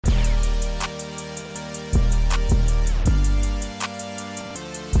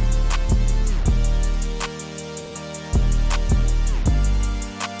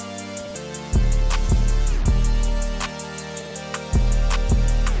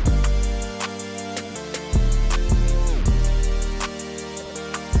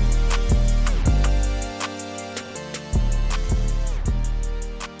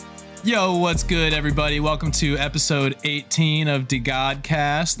Yo, what's good, everybody? Welcome to episode 18 of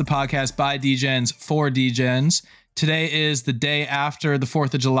DeGodCast, the podcast by DGens for DGens. Today is the day after the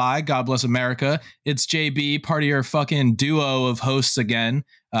 4th of July. God bless America. It's JB, part of your fucking duo of hosts again.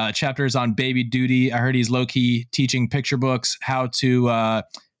 Chapters on baby duty. I heard he's low-key teaching picture books how to,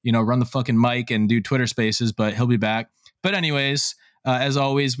 run the fucking mic and do Twitter spaces, but he'll be back. But anyways, as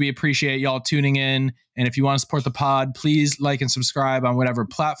always, we appreciate y'all tuning in. And if you want to support the pod, please like and subscribe on whatever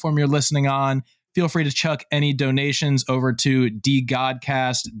platform you're listening on. Feel free to chuck any donations over to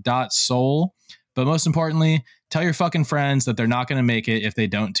DeGodCast.soul. But most importantly, tell your fucking friends that they're not going to make it if they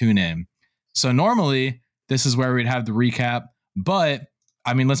don't tune in. So normally, this is where we'd have the recap. But,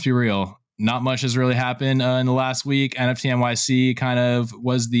 I mean, let's be real. Not much has really happened in the last week. NFT NYC kind of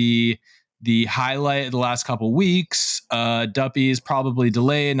was the highlight of the last couple weeks. Duppy's probably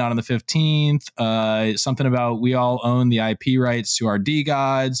delayed, not on the 15th. Something about we all own the IP rights to our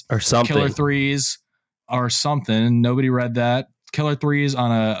DeGods. Or something. Killer Threes or something. Nobody read that. Killer Threes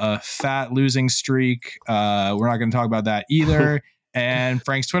on a fat losing streak. We're not going to talk about that either. And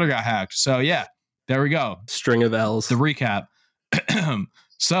Frank's Twitter got hacked. So yeah, there we go. String of L's. The recap.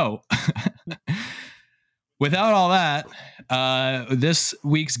 So without all that, this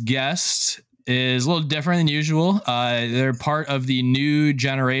week's guest is a little different than usual. They're part of the new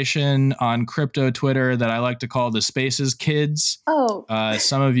generation on crypto Twitter that I like to call the Spaces Kids. Oh.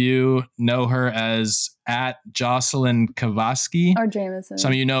 Some of you know her as at Jocelyn Kavaski. Or Jameson.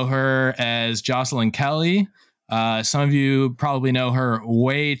 Some of you know her as Jocelyn Kelly. Some of you probably know her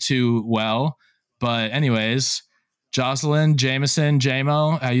way too well. But anyways, Jocelyn, Jameson,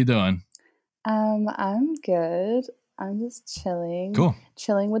 JMO, how you doing? I'm good. I'm just chilling. Cool.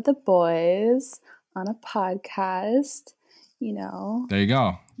 Chilling with the boys on a podcast, you know. There you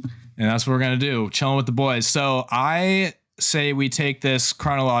go. And that's what we're going to do. Chilling with the boys. So I say we take this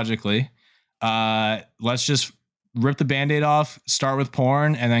chronologically. Let's just rip the Band-Aid off, start with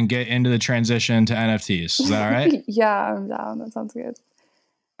porn, and then get into the transition to NFTs. Is that all right? Yeah, I'm down. That sounds good.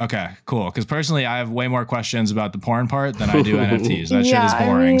 Okay, cool. Because personally, I have way more questions about the porn part than I do NFTs. That shit is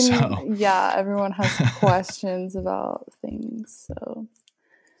boring. Yeah, everyone has questions about things. So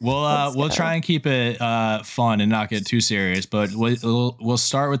we'll try and keep it fun and not get too serious. But we'll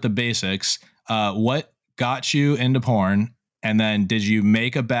start with the basics. What got you into porn, and then did you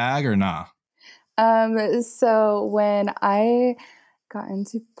make a bag or nah? So when I got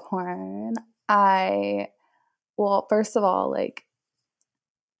into porn, first of all, like,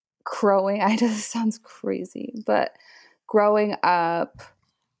 I know this sounds crazy, but growing up,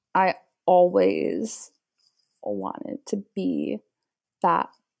 I always wanted to be that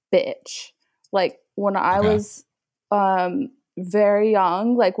bitch. Like when I was very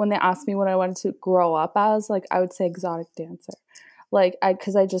young, like when they asked me what I wanted to grow up as, like I would say exotic dancer. Like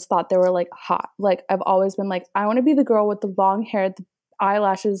because I just thought they were like hot. Like I've always been like, I want to be the girl with the long hair, the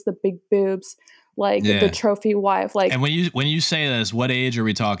eyelashes, the big boobs. Like the trophy wife, like. And when you say this, what age are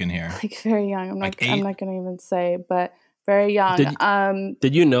we talking here? Like very young. I'm not gonna even say, but very young.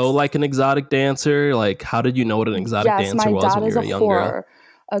 Did you know like an exotic dancer? Like, how did you know what an exotic dancer was when you were a young girl?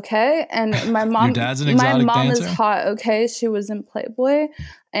 Okay, and my mom. Your dad's an exotic dancer? dancer? Is hot. Okay, she was in Playboy,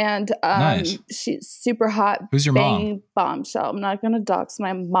 and nice. She's super hot. Who's your mom? Bombshell. I'm not gonna dox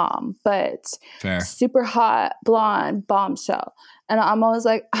my mom, but fair. Super hot, blonde, bombshell. And I'm always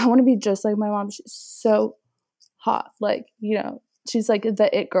like, I want to be just like my mom. She's so hot. Like, you know, she's like the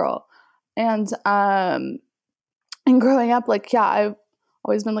it girl. And growing up, like, yeah, I've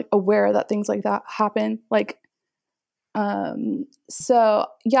always been like aware that things like that happen. Like, so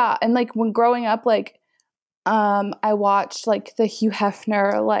yeah. And like when growing up, like, I watched like the Hugh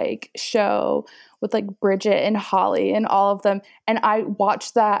Hefner like show with like Bridget and Holly and all of them. And I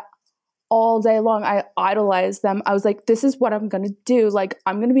watched that all day long. I idolized them. I was like, this is what I'm going to do. Like,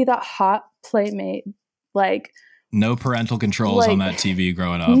 I'm going to be that hot playmate. Like, no parental controls on that TV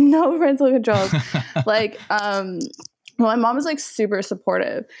growing up. No parental controls. Like, my mom was like super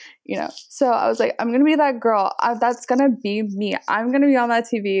supportive, you know? So I was like, I'm going to be that girl. That's going to be me. I'm going to be on that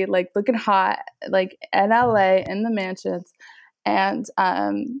TV, like looking hot, like in LA in the mansions. And,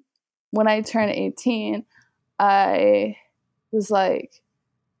 when I turned 18, I was like,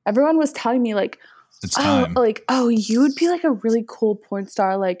 everyone was telling me like, oh, you would be like a really cool porn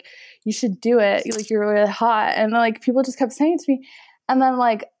star. Like you should do it. Like you're really hot. And like people just kept saying it to me. And then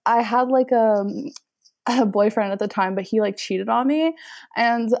like I had like a boyfriend at the time, but he like cheated on me.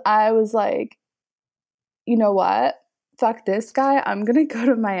 And I was like, you know what? Fuck this guy. I'm going to go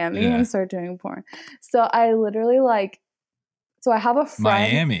to Miami and start doing porn. So I literally like, so I have a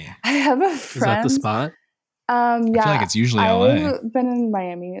friend. Miami. I have a friend. Is that the spot? Yeah, I feel like it's usually LA. I've been in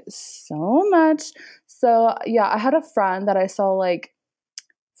Miami so much. So yeah, I had a friend that I saw like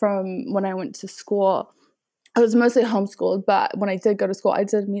from when I went to school. I was mostly homeschooled, but when I did go to school, I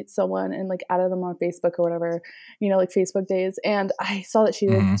did meet someone and like added them on Facebook or whatever, like Facebook days. And I saw that she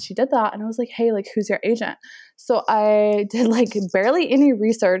did that, and I was like, hey, like, who's your agent? So I did like barely any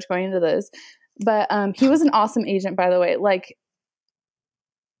research going into this, but he was an awesome agent, by the way. Like,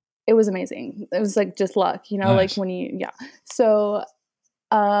 it was amazing. It was like just luck, Nice. like when So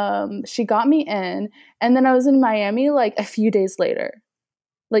she got me in, and then I was in Miami like a few days later,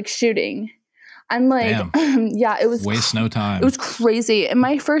 like shooting. I'm like, it was waste no time. It was crazy. And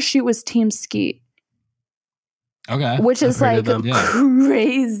my first shoot was Team Skeet. Okay. Which is like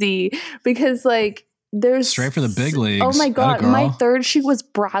crazy because like there's straight for the big leagues. Oh my God. My third shoot was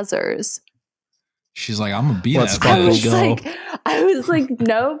Brazzers. She's like, I'm gonna be that. I was like,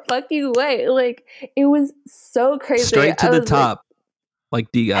 no fucking way. Like, it was so crazy. Straight to the top, like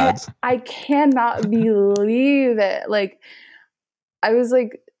DeGods. I cannot believe it. Like, I was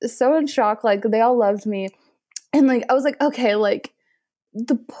like so in shock. Like, they all loved me. And like, I was like, okay, like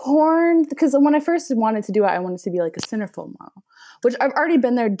the porn, because when I first wanted to do it, I wanted to be like a centerfold model, which I've already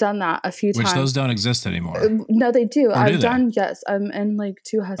been there, done that a few times. Which those don't exist anymore. No, they do. Yes. I'm in like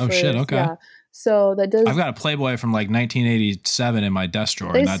 2 hustlers. Oh shit, okay. Yeah. So that does. I've got a Playboy from like 1987 in my desk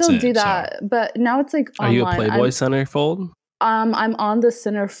drawer. They still do that, but now it's like online. Are you a Playboy centerfold? I'm on the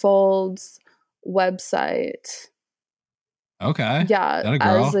Centerfolds website. Okay. Yeah, that a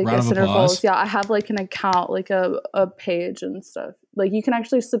girl? as like Round a of Centerfolds. applause. Yeah, I have like an account, like a page and stuff. Like you can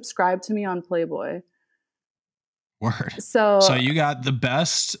actually subscribe to me on Playboy. Word. So you got the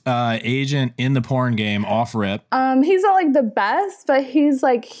best agent in the porn game off rip. He's not like the best, but he's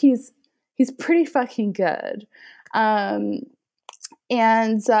pretty fucking good. So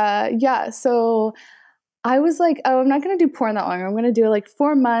I was like, oh, I'm not going to do porn that long. I'm going to do like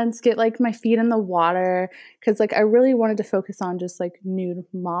 4 months, get like my feet in the water. Cause like, I really wanted to focus on just like nude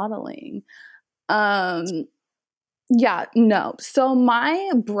modeling. So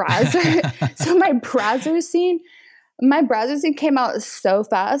my browser scene came out so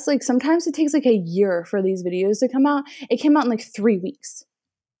fast. Like sometimes it takes like a year for these videos to come out. It came out in like 3 weeks.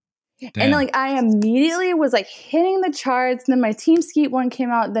 Damn. And like I immediately was like hitting the charts. And then my Team Skeet one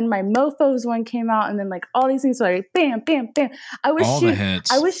came out. Then my Mofos one came out. And then like all these things were like bam, bam, bam. I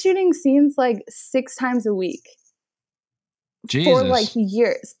was shooting scenes like 6 times a week. Jesus. For like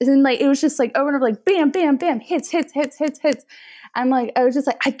years. And then like it was just like over and over, like bam, bam, bam, hits. And like I was just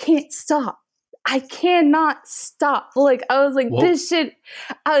like, I can't stop. I cannot stop. Like I was like, this shit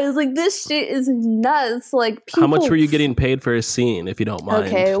is nuts. Like people, how much were you getting paid for a scene, if you don't mind?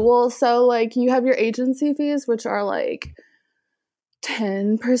 Okay, well, so like you have your agency fees, which are like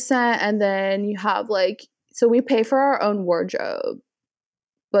 10%, and then you have like, so we pay for our own wardrobe,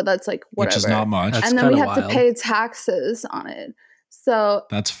 but that's like whatever. Which is not much. And then we have to pay taxes on it. So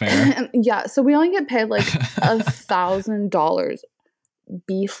that's fair. Yeah, so we only get paid like $1,000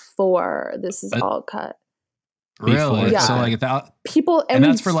 before this is all cut. Really? Yeah. So like people, and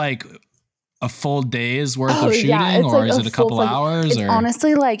that's for like a full day's worth of shooting, or is it a couple hours? Or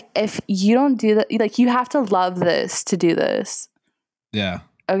honestly, like if you don't do that, like you have to love this to do this. Yeah.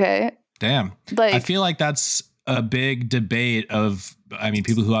 Okay. Damn. Like I feel like that's a big debate of, I mean,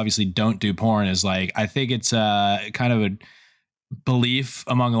 people who obviously don't do porn is like, I think it's kind of a belief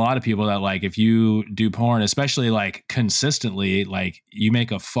among a lot of people that like if you do porn, especially like consistently, like you make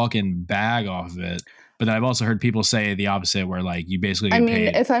a fucking bag off of it. But then I've also heard people say the opposite, where like you basically get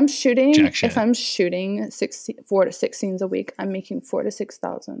paid. If I'm shooting 4 to 6 scenes a week, I'm making $4,000 to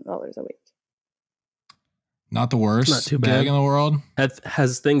 $6,000 a week. Not the worst not too bad gig in the world.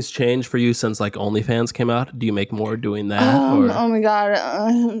 Has things changed for you since like OnlyFans came out? Do you make more doing that? Oh my God.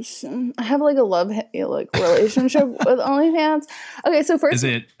 I have like a love relationship with OnlyFans. Okay, so first, is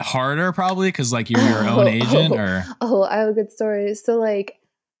it harder probably because like you're your own agent, or? I have a good story. So like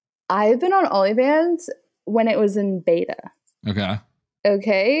I've been on OnlyFans when it was in beta.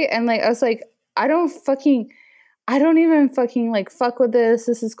 Okay. And like I was like, I don't even fucking like fuck with this.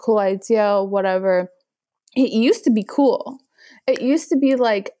 This is cool idea, whatever. It used to be cool. It used to be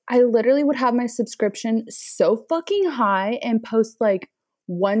like I literally would have my subscription so fucking high and post like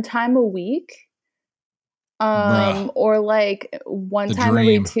 1 time a week. Or like 1 time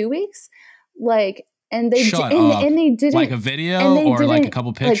every 2 weeks. Like, and they and they didn't like a video or like a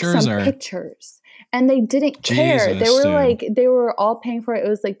couple pictures, like some or pictures, and they didn't care. They were like, they were all paying for it. It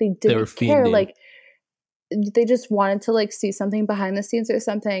was like they didn't care. Like they just wanted to like see something behind the scenes or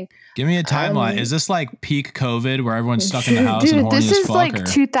something. Give me a timeline. Is this like peak COVID where everyone's stuck in the house and horny as fuck? This is like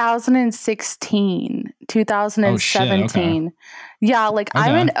 2016, 2017. Oh, shit, okay. Yeah, like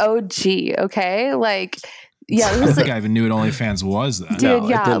I'm an OG, okay? Like, yeah. I don't think I even knew what OnlyFans was then. Dude,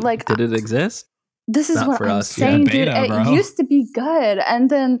 yeah. Like, did it exist? This is what I'm saying, dude. It used to be good. And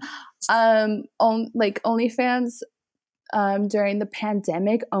then like OnlyFans during the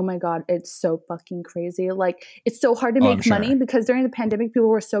pandemic, oh my God, it's so fucking crazy. Like, it's so hard to make money because during the pandemic, people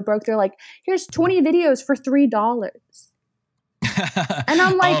were so broke. They're like, here's 20 videos for $3. And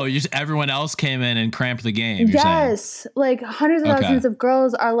I'm like, everyone else came in and cramped the game. Yes. Like hundreds of thousands of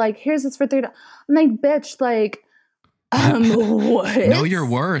girls are like, here's this for $3. I'm like, bitch, like, what? Know your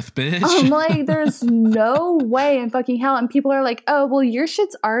worth, bitch. I'm like, there's no way in fucking hell. And people are like, oh, well, your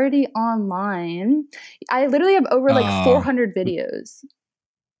shit's already online. I literally have over like 400 videos.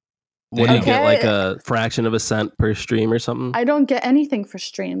 What do you get, like a fraction of a cent per stream or something? I don't get anything for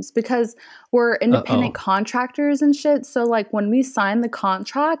streams because we're independent contractors and shit. So like when we sign the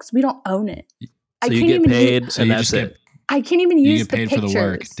contracts, we don't own it. So you get paid and that's it. I can't even use the pictures. You get paid for the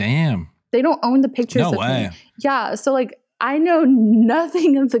work. Damn. They don't own the pictures. No way. Me. Yeah. So like I know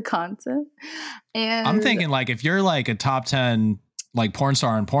nothing of the content. And I'm thinking like if you're like a top 10 like porn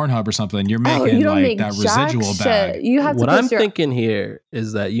star on Pornhub or something, you're making like that residual bag. You have to what I'm thinking here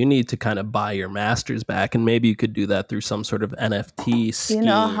is that you need to kind of buy your masters back, and maybe you could do that through some sort of NFT scheme. You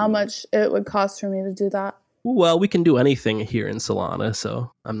know how much it would cost for me to do that? Well, we can do anything here in Solana,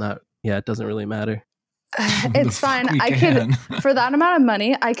 so I'm not. Yeah, it doesn't really matter. It's fine. I can for that amount of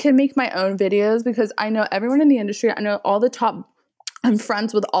money, I can make my own videos because I know everyone in the industry. I know all the top. I'm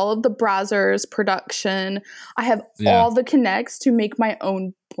friends with all of the browsers, production. I have all the connects to make my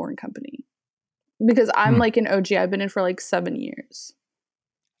own porn company because I'm like an OG. I've been in for like 7 years.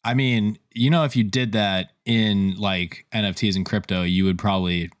 I mean, you know, if you did that in like NFTs and crypto, you would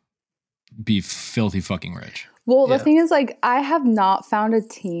probably be filthy fucking rich. Well, the thing is, like, I have not found a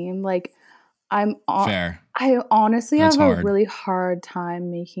team. Like, fair. I honestly have a really hard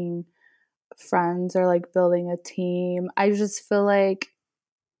time making friends or like building a team. I just feel like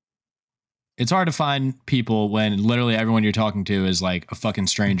it's hard to find people when literally everyone you're talking to is like a fucking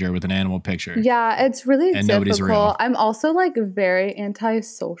stranger with an animal picture. Yeah, it's really and nobody's real. I'm also like very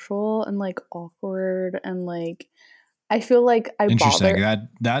antisocial and like awkward and like I feel like I interesting. bother.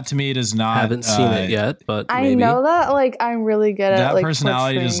 That to me does not. I haven't seen it yet, but I know that like I'm really good at like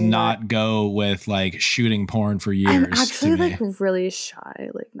personality does not go with like shooting porn for years. I'm actually like really shy,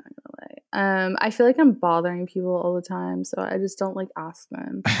 like not gonna lie. I feel like I'm bothering people all the time, so I just don't like ask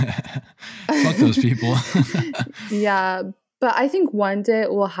them. Fuck those people. Yeah, but I think one day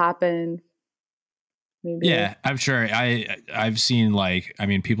it will happen. Maybe. Yeah, I'm sure. I've seen like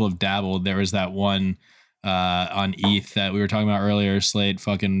people have dabbled. There was that one on ETH that we were talking about earlier, Slate,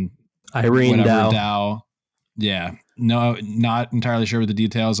 fucking Irene Dow. Yeah. No, not entirely sure what the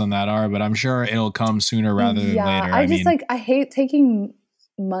details on that are, but I'm sure it'll come sooner rather than later. I just I hate taking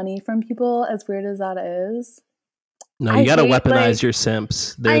money from people, as weird as that is. No, you got to weaponize your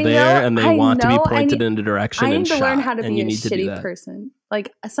simps. They're there and they want to be pointed in the direction and shot. I need to learn how to be a shitty person.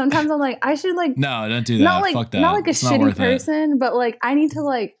 Like sometimes I'm like, I should like no, don't do that. Fuck that. Not like a shitty person, but like I need to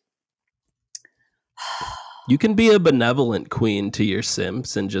like. You can be a benevolent queen to your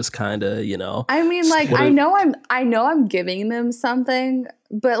simps and just kind of, you know. I mean, like I know I'm giving them something,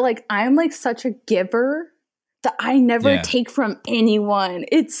 but like I'm like such a giver that I never take from anyone.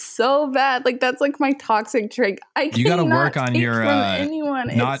 It's so bad. Like that's like my toxic trait. You got to work on your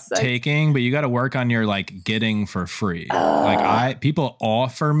not taking, but you got to work on your like getting for free. Like people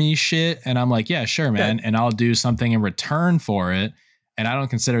offer me shit, and I'm like, yeah, sure, man, and I'll do something in return for it. And I don't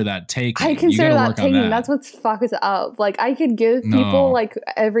consider that taking. I consider that taking. That's what's fucked up. Like I could give people like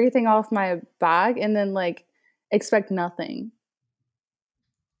everything off my bag and then like expect nothing.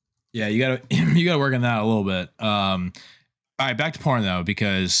 Yeah, you gotta work on that a little bit. All right, back to porn though,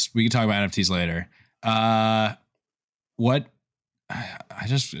 because we can talk about NFTs later. What? I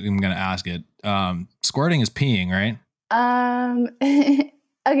just am gonna ask it. Squirting is peeing, right?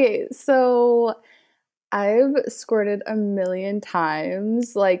 Okay, so I've squirted a million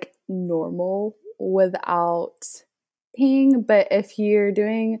times, like normal, without peeing. But if you're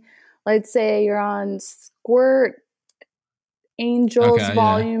doing, let's say you're on Squirt Angels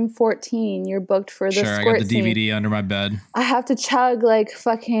Volume 14, you're booked for the squirt I got the scene. DVD under my bed. I have to chug like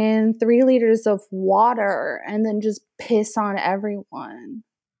fucking 3 liters of water and then just piss on everyone.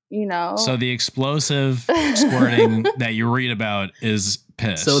 you know. So the explosive squirting that you read about is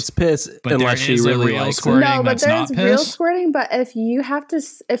piss. So it's piss, but unless she really likes squirting. No, but there's real piss? squirting. But if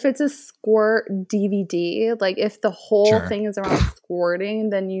it's a squirt DVD, like if the whole thing is around squirting,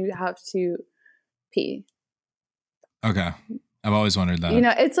 then you have to pee. Okay, I've always wondered that. You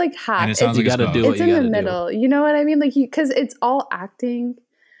know, it's like half. And it sounds like you gotta do what it's you in gotta the middle. You know what I mean? Like, because it's all acting.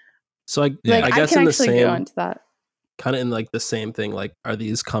 So I Like, guess I can in the actually same, go into that. kind of in like the same thing. Like, are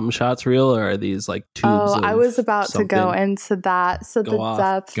these cum shots real, or are these like tubes? Oh, I was about something? to go into that. So Go the off.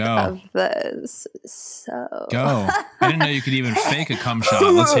 depth Go. of this. So Go. I didn't know you could even fake a cum shot.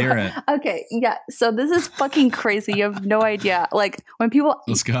 Let's hear it. Okay, yeah. So this is fucking crazy. You have no idea. Like when people,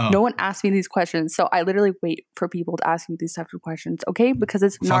 Let's go. No one asks me these questions, so I literally wait for people to ask me these types of questions. Okay, because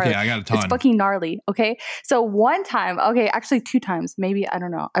it's gnarly. Fuck yeah, I got a ton. It's fucking gnarly. Okay, so one time, okay, actually 2 times, maybe, I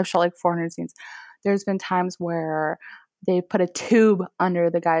don't know. I've shot like 400 scenes. There's been times where they put a tube under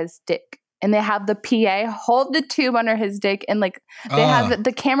the guy's dick. And they have the PA hold the tube under his dick, and like they have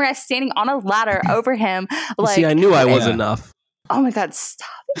the camera standing on a ladder over him. Like, see, I knew I was enough. Oh my god, stop!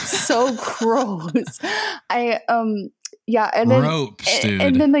 It's so gross. Yeah, and then ropes, dude.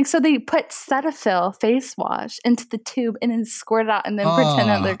 And then like so they put Cetaphil face wash into the tube and then squirt it out and then pretend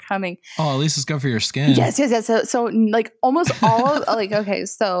that they're coming. Oh, at least it's good for your skin. Yes. So like almost all of, like, okay,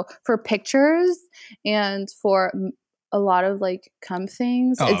 so for pictures and for a lot of like cum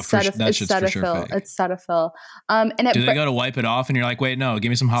things, it's Cetaphil. It's Cetaphil. And do they go to wipe it off and you're like, wait, no,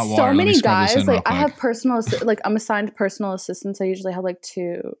 give me some hot water. So many guys, like I have I'm assigned personal assistants. I usually have like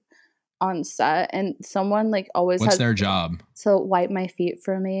 2 on set, and someone like always what's their job? So wipe my feet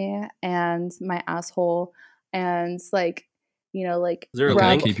for me and my asshole, and like, you know, like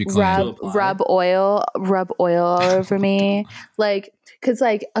rub oil all over me. Like, cause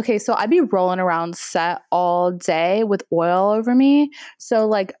like, okay, so I'd be rolling around set all day with oil over me. So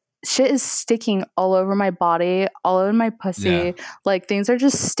like shit is sticking all over my body, all over my pussy. Yeah. Like things are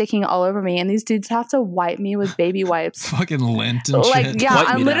just sticking all over me, and these dudes have to wipe me with baby wipes. Fucking lint and like, shit. Yeah,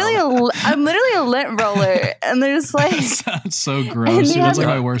 I'm literally a lint roller, and there's like that sounds so gross. That's like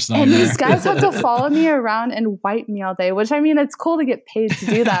my worst nightmare. And these guys have to follow me around and wipe me all day, which I mean, it's cool to get paid to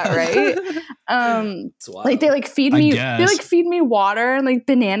do that, right? Like they like feed me, water and like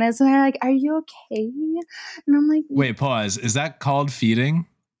bananas, and they're like, "Are you okay?" And I'm like, "Wait, pause. Is that called feeding?"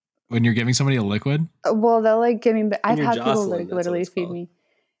 When you're giving somebody a liquid? Well, they'll like give me. I've had people like literally feed me.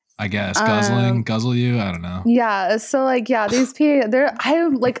 I guess guzzle you. I don't know. Yeah. So like, yeah, these people,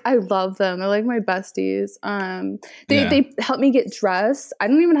 I love them. They're like my besties. They help me get dressed. I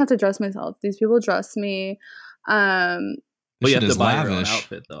don't even have to dress myself. These people dress me. But you have to buy your own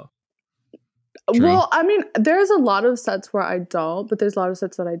outfit though. True. Well, I mean, there's a lot of sets where I don't, but there's a lot of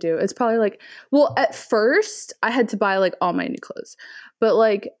sets that I do. It's probably like, well, at first I had to buy like all my new clothes, but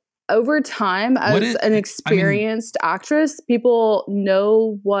like, over time, as an experienced actress, people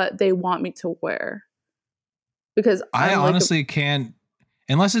know what they want me to wear. Because I honestly can't,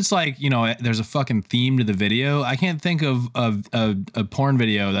 unless it's like, you know, there's a fucking theme to the video. I can't think of a porn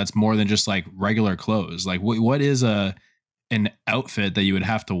video that's more than just like regular clothes. Like what is an outfit that you would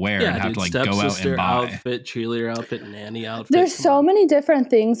have to wear and have to like go out and buy? Outfit, cheerleader outfit, nanny outfit. There's so many different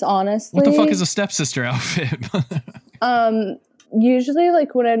things, honestly. What the fuck is a stepsister outfit? Usually,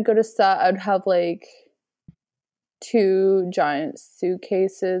 like, when I'd go to set, I'd have, like, 2 giant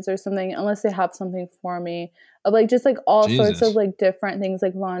suitcases or something, unless they have something for me. Of, like, just, like, all sorts of, like, different things,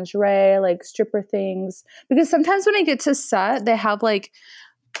 like lingerie, like, stripper things. Because sometimes when I get to set, they have, like,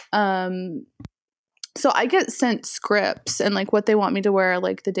 so I get sent scripts and, like, what they want me to wear,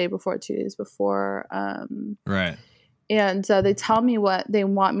 like, the day before, 2 days before. Right. And they tell me what they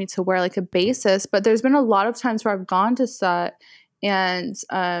want me to wear, like, a basis. But there's been a lot of times where I've gone to set and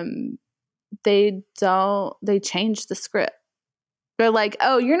they change the script. They're like,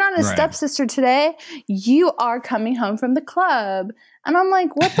 "Oh, you're not a stepsister today. You are coming home from the club." And I'm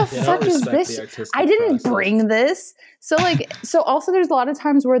like, "What the fuck is this? I didn't bring this." So like, so also there's a lot of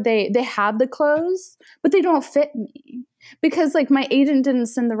times where they have the clothes, but they don't fit me because like my agent didn't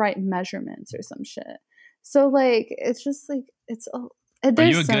send the right measurements or some shit. So like, it's just like, it's. Are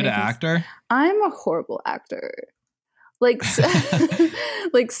you a good actor? I'm a horrible actor. Like,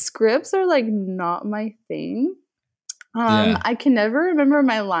 like scripts are like not my thing. I can never remember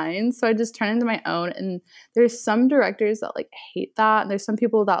my lines, so I just turn into my own. And there's some directors that like hate that, and there's some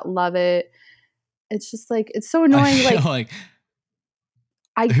people that love it. It's just like, it's so annoying.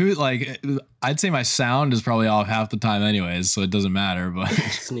 I'd say my sound is probably off half the time anyways, so it doesn't matter. But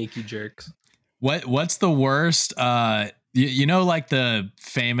sneaky jerks. What's the worst You know, like the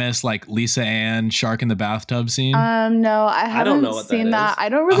famous like Lisa Ann shark in the bathtub scene? No, I haven't seen that. I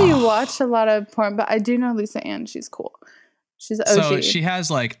don't really watch a lot of porn, but I do know Lisa Ann. She's cool. She's OG. So she has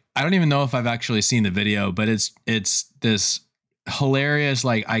like, I don't even know if I've actually seen the video, but it's this hilarious,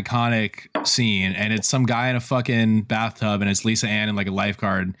 like iconic scene. And it's some guy in a fucking bathtub and it's Lisa Ann in like a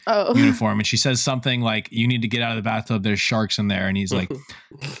lifeguard uniform. And she says something like, you need to get out of the bathtub. There's sharks in there. And he's like,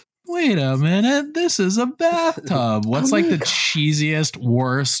 wait a minute, this is a bathtub. What's like the cheesiest,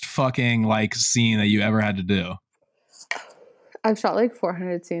 worst fucking like scene that you ever had to do? I've shot like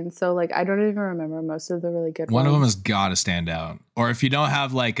 400 scenes, so like I don't even remember most of the really good ones. One of them has got to stand out. Or if you don't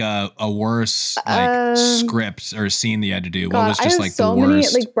have like a worse like script or scene that you had to do, what was just like the worst?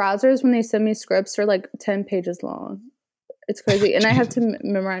 So many like browsers when they send me scripts are like 10 pages long. It's crazy. And I have to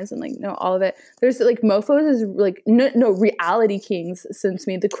memorize and like know all of it. There's like Mofos is like, no, Reality Kings sends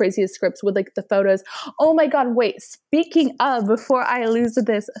me the craziest scripts with like the photos. Oh my God, wait. Speaking of, before I lose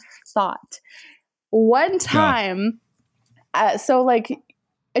this thought, one time, so like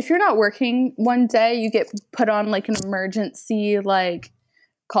if you're not working one day, you get put on like an emergency like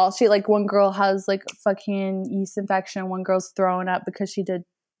call sheet. Like one girl has like fucking yeast infection. One girl's throwing up because she did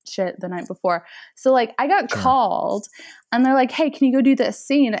shit the night before. So like I got called and they're like, hey, can you go do this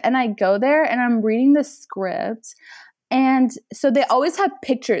scene? And I go there and I'm reading the script. And so they always have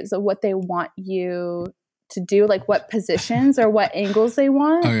pictures of what they want you to do, like what positions or what angles they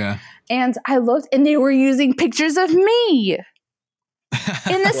want. Oh yeah. And I looked and they were using pictures of me.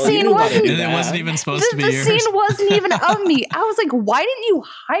 And the scene wasn't. And it wasn't even supposed to be yours. The scene wasn't even of me. I was like, why didn't you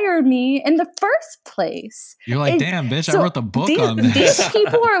hire me in the first place? You're like, damn, bitch, I wrote the book on this. These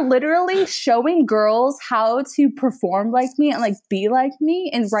people are literally showing girls how to perform like me and like be like me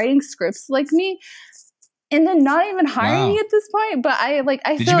and writing scripts like me. And then not even hiring me at this point. But I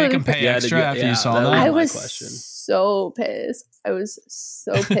Did you make them pay extra after you saw that? I was so pissed.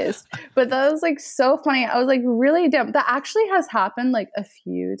 But that was like so funny. I was like, really damn. That actually has happened like a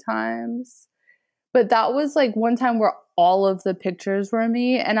few times. But that was like one time where all of the pictures were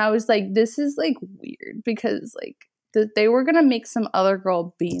me. And I was like, this is like weird because like they were going to make some other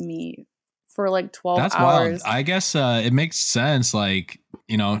girl be me for like 12 hours. That's wild. I guess it makes sense. Like,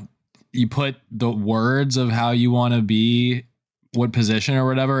 you know, you put the words of how you want to be, what position or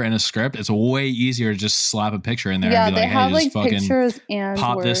whatever in a script. It's way easier to just slap a picture in there and be like, hey, just fucking pictures and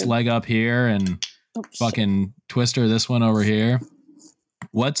pop words. This leg up here and fucking twister this one over here.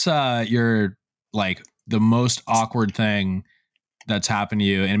 What's your like the most awkward thing that's happened to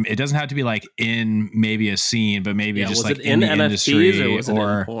you? And it doesn't have to be like in maybe a scene, but maybe just like in the NFTs industry or was it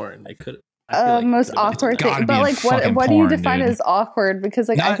in porn? I could. Most awkward thing, but like what do you define as awkward? Because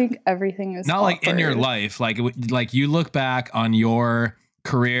like I think everything is not awkward. Like in your life, like you look back on your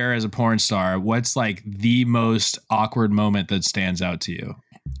career as a porn star. What's like the most awkward moment that stands out to you?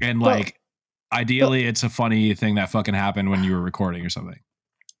 And like ideally, it's a funny thing that fucking happened when you were recording or something.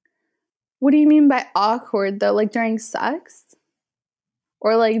 What do you mean by awkward though? Like during sex,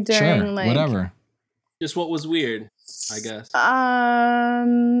 or like during like whatever? Just what was weird, I guess.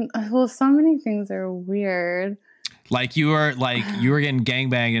 Well, so many things are weird. Like you were getting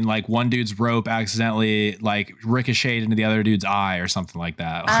gangbanged and like one dude's rope accidentally like ricocheted into the other dude's eye or something like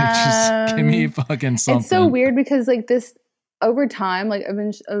that. Like just give me fucking something. It's so weird because like this over time, like I've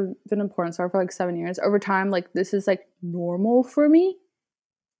been a porn star for like 7 years. Over time, like this is like normal for me.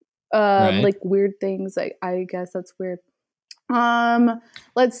 Right. Like weird things. Like I guess that's weird.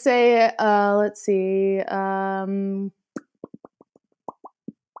 Let's see.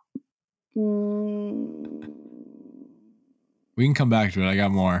 We can come back to it. I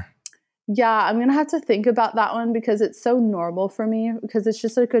got more. Yeah, I'm going to have to think about that one because it's so normal for me because it's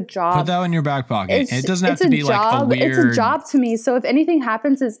just like a job. Put that in your back pocket. It doesn't have to be like a weird... It's a job to me. So if anything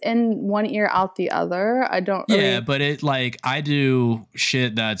happens, it's in one ear, out the other. I don't really... Yeah, but it like I do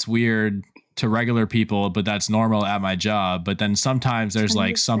shit that's weird to regular people, but that's normal at my job. But then sometimes there's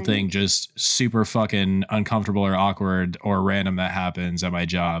like something just super fucking uncomfortable or awkward or random that happens at my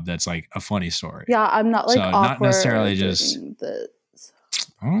job that's like a funny story. Yeah, I'm not like so awkward. Not necessarily just...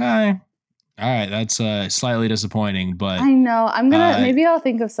 Okay. All right, that's slightly disappointing, but I know. I'm gonna maybe I'll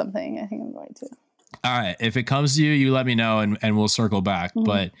think of something. I think I'm going to. All right, if it comes to you, you let me know and we'll circle back.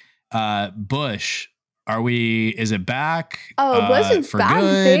 Mm-hmm. But Bush, is it back? Oh, Bush is back,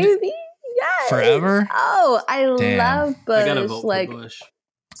 good? Baby. Yes. Forever? Oh, I love Bush. I gotta vote for Bush.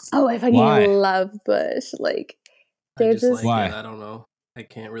 Oh, I fucking love Bush. Like they're just why? I don't know. I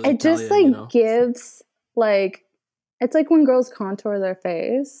can't really. It just gives like. It's like when girls contour their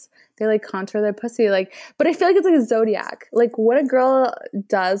face, they like contour their pussy. Like, but I feel like it's like a zodiac. Like what a girl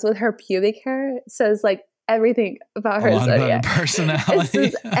does with her pubic hair says like everything about her zodiac. Personality. It's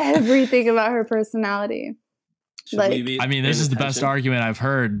just everything about her personality. I mean, this is the best argument I've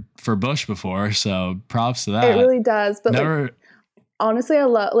heard for Bush before, so props to that. It really does. But like, honestly, I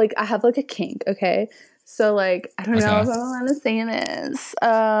love, like, I have like a kink, okay? So like, I don't know if I'm allowed to say this.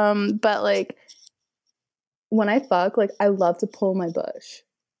 But like, when I fuck, like, I love to pull my bush.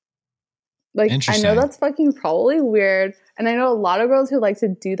 Like, I know that's fucking probably weird. And I know a lot of girls who like to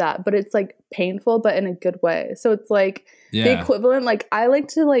do that, but it's like painful, but in a good way. So it's like the equivalent. Like, I like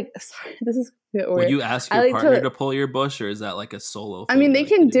to like, sorry, this is weird. Would you ask your partner to pull your bush, or is that like a solo thing? I mean, they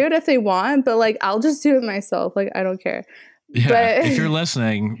can do it if they want, but like, I'll just do it myself. Like, I don't care. Yeah, but if you're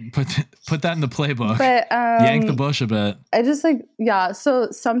listening, put that in the playbook. But yank the bush a bit. I just like, yeah.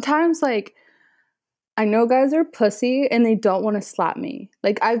 So sometimes like, I know guys are pussy and they don't want to slap me.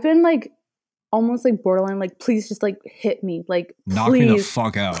 Like, I've been like almost like borderline, like, please just like hit me, like, knock me the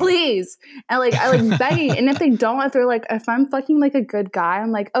fuck out, please. And like, I like begging. And if they don't, if they're like, if I'm fucking like a good guy,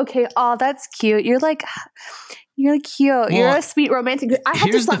 I'm like, okay, oh, that's cute. You're cute. Well, you're a sweet romantic. I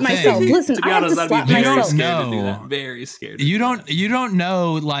have to slap myself. Listen, I have to slap myself. No, very scared. You don't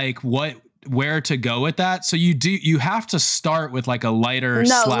know like where to go with that. So you have to start with like a lighter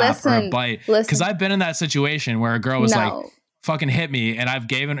slap or a bite. Because I've been in that situation where a girl was like, fucking hit me, and I've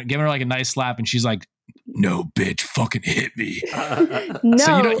given her like a nice slap, and she's like, no, bitch, fucking hit me. No.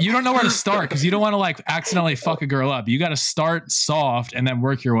 So you don't know where to start, because you don't want to like accidentally fuck a girl up. You got to start soft and then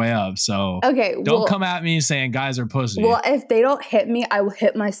work your way up. So don't come at me saying guys are pussy. Well, if they don't hit me, I will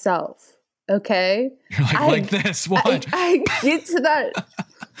hit myself. Okay? You're like this. Watch. I get to that.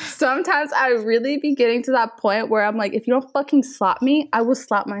 Sometimes I really be getting to that point where I'm like, if you don't fucking slap me, I will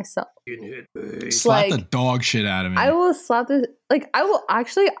slap myself. Slap the dog shit out of me. I will slap the, like,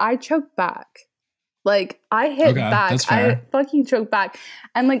 I choke back. Like, I hit back. I fucking choke back.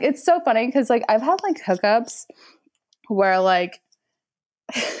 And like, it's so funny because like, I've had like hookups where like,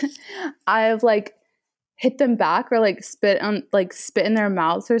 I've like hit them back or like spit in their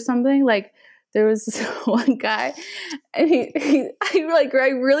mouths or something. Like, there was this one guy, and I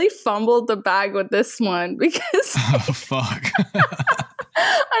really fumbled the bag with this one because fuck.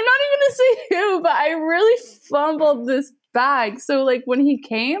 I'm not even gonna say who, but I really fumbled this bag. So like when he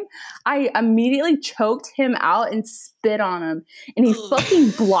came, I immediately choked him out and spit on him, and he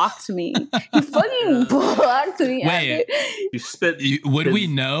fucking blocked me. Wait, you spit? Would we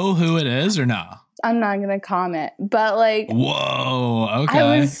know who it is or no? I'm not gonna comment, but like, whoa, okay.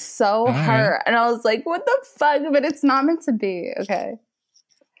 I was so hurt, and I was like, "What the fuck?" But it's not meant to be, okay.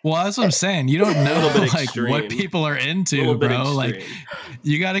 Well, that's what I'm saying. You don't know like what people are into, bro. Like,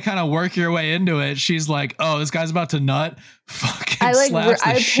 you got to kind of work your way into it. She's like, "Oh, this guy's about to nut." Fucking slaps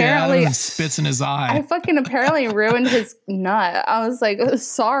the shit out of him and spits in his eye. I fucking apparently ruined his nut. I was like, oh,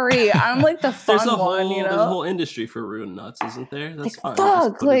 sorry. I'm like the fun one, you know. There's a whole industry for ruined nuts, isn't there? That's like, fine.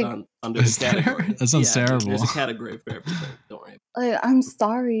 Fuck, like, under the category. That sounds terrible. There's a category for everything. Don't worry. Like, I'm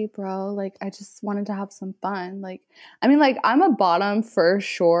sorry, bro. Like, I just wanted to have some fun. Like, I mean, like, I'm a bottom for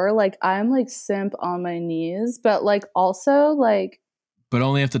sure. Like, I'm like simp on my knees, but like also like. But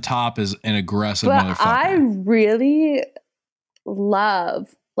only if the top is an aggressive motherfucker. I really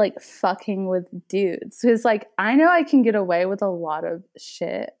love like fucking with dudes because like I know I can get away with a lot of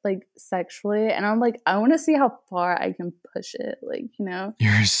shit like sexually, and I'm like, I want to see how far I can push it, like, you know.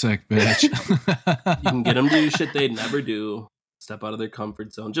 You're a sick bitch. You can get them to do shit they'd never do, step out of their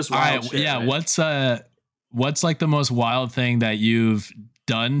comfort zone, just wild shit. Yeah, right? What's like the most wild thing that you've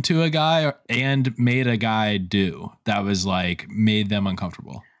done to a guy and made a guy do that was like made them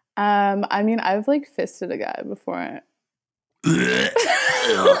uncomfortable? I mean, I've like fisted a guy before.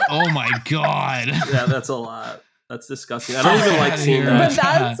 Oh my god. Yeah, that's a lot. That's disgusting. I don't even like seeing that. But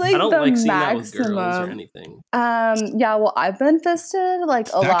that's like I don't the like seeing maximum. That with girls or anything. Yeah, well, I've been fisted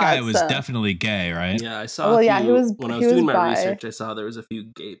like a lot. That guy was definitely gay, right? Yeah, I saw. When I was doing my research, I saw there was a few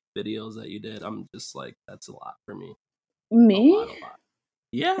gay videos that you did. I'm just like, that's a lot for me. Me? A lot.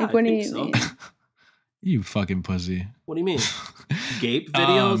 Yeah, like, what do you mean? You fucking pussy. What do you mean? Gape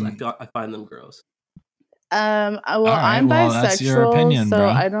videos? I find them gross. Well, I'm bisexual, that's your opinion, so bro.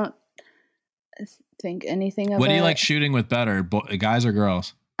 I don't think anything of it. What do you like shooting with better, guys or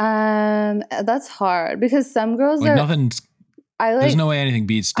girls? That's hard because some girls are. There's no way anything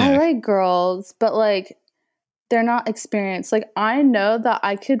beats dick. I like girls, but like they're not experienced. Like I know that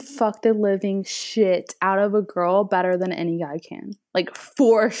I could fuck the living shit out of a girl better than any guy can. Like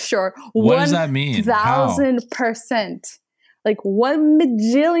for sure. What does that mean? 1,000%. Like 1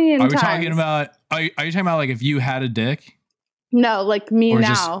 majillion times. Are you talking about like if you had a dick? No, like me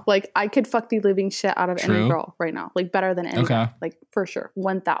now. Like I could fuck the living shit out of any girl right now. Like better than any guy. Like for sure.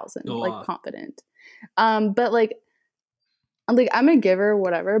 1,000. Like confident. But like I'm a giver,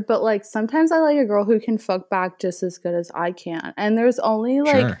 whatever. But like sometimes I like a girl who can fuck back just as good as I can. And there's only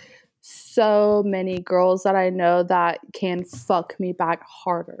like so many girls that I know that can fuck me back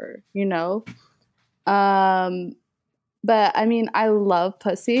harder, you know? But I mean, I love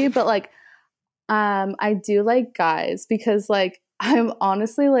pussy, but like, I do like guys because like I'm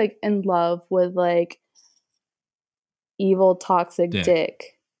honestly like in love with like evil toxic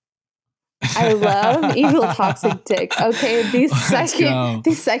dick. I love evil toxic dick. Okay, the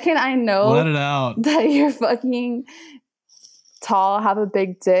second I know let it out that you're fucking tall, have a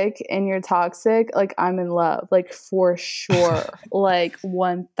big dick, and you're toxic, like I'm in love, like for sure, like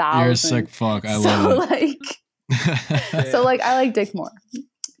 1,000. You're a sick fuck. I love it. So like I like dick more.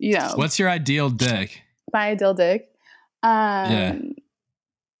 You know. What's your ideal dick? My ideal dick? Yeah.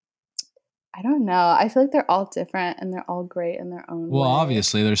 I don't know. I feel like they're all different and they're all great in their own way. Well,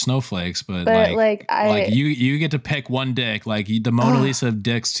 obviously they're snowflakes, but like you get to pick one dick. Like the Mona Lisa of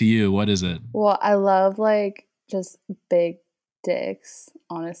dicks to you. What is it? Well, I love like just big dicks,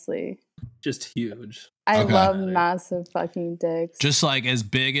 honestly. Just huge. I love massive fucking dicks. Just like as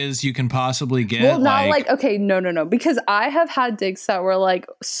big as you can possibly get. Well, not like okay, no. Because I have had dicks that were like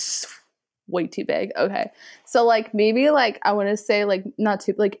way too big. Okay. So like maybe like I want to say like not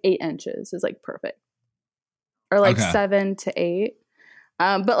too like 8 inches is like perfect. Or like 7 to 8.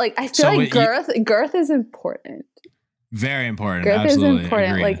 But like I feel like girth is important. Very important. Girth Absolutely. is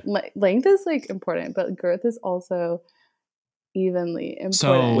important. Agreed. Like length is like important, but girth is also evenly important.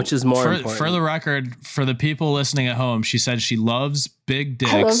 So, which is more important? For the record, for the people listening at home, she said she loves big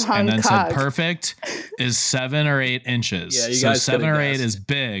dicks and then said perfect is 7 or 8 inches. Yeah, so 7 or 8 is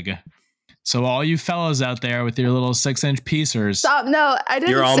big. So all you fellas out there with your little 6-inch piecers. Stop. No, I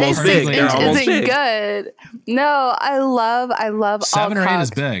didn't say 6 inch isn't good. No, I love 7 all or 8 cock.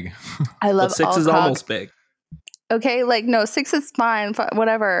 Is big. I love but 6 all is cock. Almost big. Okay, like no, 6 is fine,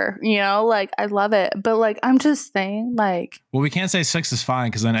 whatever, you know, like I love it, but like I'm just saying, like. Well, we can't say 6 is fine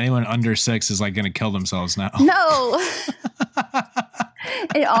because then anyone under 6 is like going to kill themselves now. No,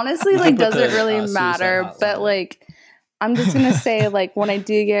 it honestly like doesn't really matter, but like I'm just gonna say like when I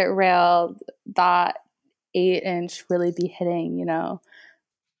do get railed, that 8-inch really be hitting, you know.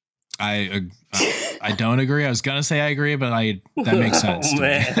 I don't agree. I was gonna say I agree, but that makes sense.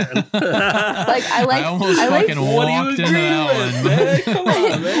 Man. I almost fucking walked into that one. Man? Come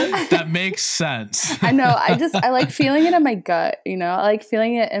on, man. That makes sense. I know. I like feeling it in my gut. You know, I like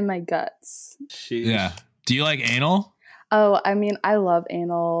feeling it in my guts. Sheesh. Yeah. Do you like anal? Oh, I mean, I love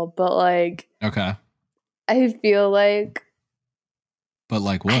anal, but like, okay. I feel like. But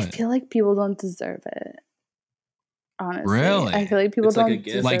like what? I feel like people don't deserve it. Honestly, really? I feel like people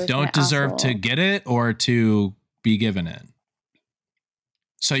don't deserve to get it or to be given it.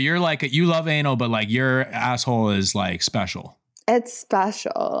 So you're like you love anal, but like your asshole is like special. It's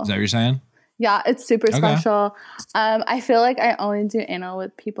special. Is that what you're saying? Yeah, it's super special. I feel like I only do anal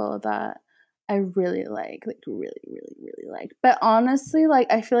with people that I really like really, really, really like. But honestly,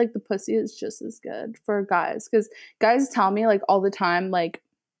 like I feel like the pussy is just as good for guys because guys tell me like all the time like.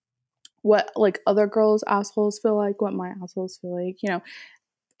 What like other girls' assholes feel like, what my assholes feel like, you know,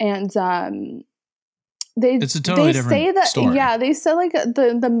 and it's a totally different say that story. Yeah, they say like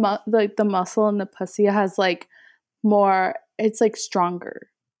the muscle in the pussy has like more, it's like stronger.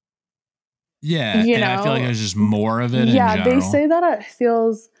 Yeah, you know? I feel like there's just more of it. Yeah, in general. They say that it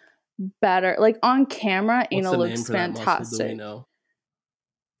feels better. Like on camera, anal looks fantastic. Do we know?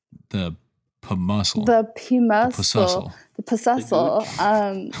 The muscle. The muscle. The possessal.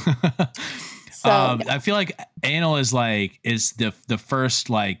 I feel like anal is like the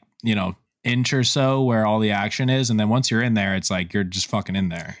first like, you know, inch or so where all the action is, and then once you're in there, it's like you're just fucking in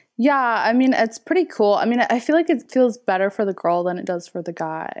there. Yeah, I mean it's pretty cool. I mean I feel like it feels better for the girl than it does for the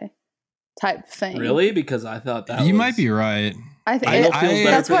guy, type thing. Really? Because I thought that you might be right. I think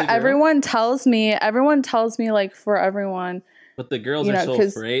that's what everyone tells me. Everyone tells me like for everyone. But the girls are so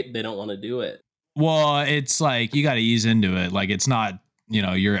afraid they don't want to do it. Well, it's like you got to ease into it. Like it's not, you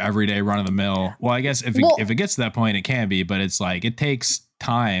know, your everyday run of the mill. Well, I guess if it gets to that point, it can be, but it's like it takes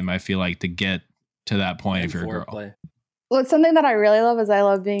time. I feel like to get to that point if you're a girl. Well, something that I really love is I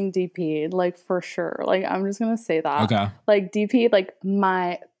love being DP'd, like for sure. Like I'm just gonna say that. Okay. Like DP, like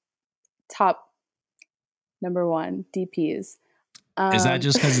my top number 1 DPs. Is that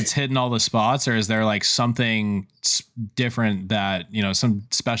just because it's hitting all the spots, or is there like something different that, you know, some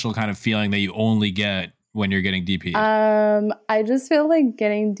special kind of feeling that you only get when you're getting DP'd? I just feel like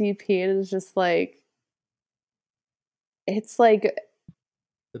getting DP'd is just like, it's like,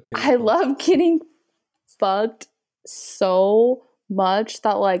 I love getting fucked so much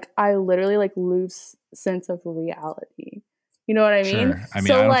that like I literally like lose sense of reality. You know what I mean? Sure. I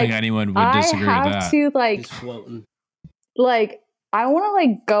mean, I don't think anyone would disagree with that. I have to like, I want to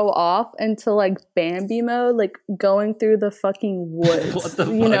like go off into like Bambi mode, like going through the fucking woods. What the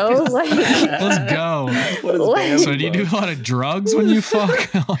you know, like let's go. What is Bambi so do you do a lot of drugs when you fuck?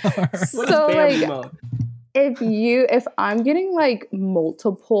 What is so Bambi like, mode? if I'm getting like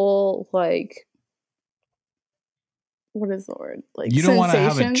multiple like, what is the word? Like you don't want to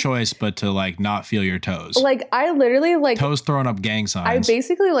have a choice but to like not feel your toes. Like I literally like toes throwing up gang signs. I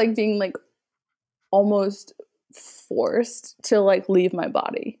basically like being like almost forced to like leave my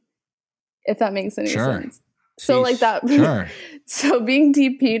body, if that makes any sense. So like that. Sure. So being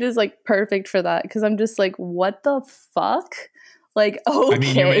DP'd is like perfect for that because I'm just like, what the fuck? Like, okay. I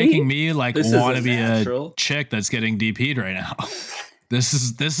mean, you're making me like want to be a chick that's getting DP'd right now. This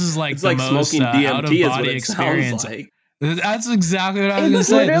is like it's the like most out of body experience. Like. That's exactly what I was going to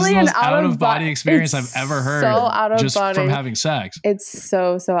say. This is the most out of body experience I've ever heard. So out of just body. From having sex. It's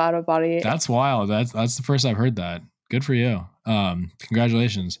so out of body. That's wild. That's the first I've heard that. Good for you.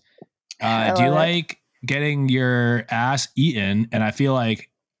 Congratulations. Do you like getting your ass eaten? And I feel like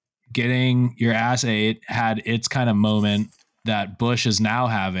getting your ass ate had its kind of moment that Bush is now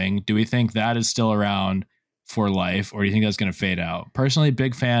having. Do we think that is still around for life, or do you think that's going to fade out? Personally,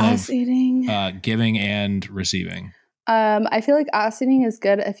 big fan ass of eating. Giving and receiving. I feel like ass eating is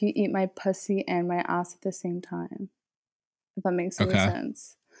good if you eat my pussy and my ass at the same time. If that makes any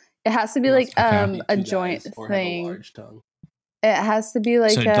sense. It has to be like a joint thing. It has to be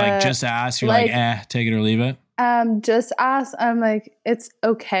like so like just ass. You're like take it or leave it. Just ass. I'm like it's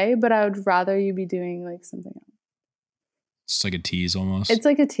okay, but I would rather you be doing like something else. It's like a tease almost. It's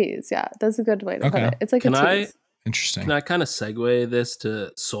like a tease. Yeah, that's a good way to put it. It's like a tease. Interesting. Can I kind of segue this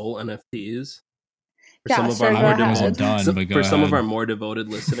to Sol NFTs? For some of our more devoted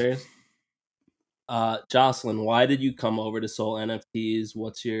listeners. Jocelyn, why did you come over to Sol NFTs?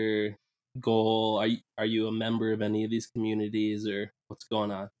 What's your goal? Are you a member of any of these communities, or what's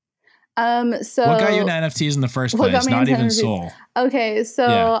going on? So what got you into NFTs in the first place? Not even NFTs? Sol. Okay, so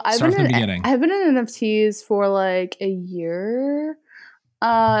yeah, I've been in NFTs for like a year.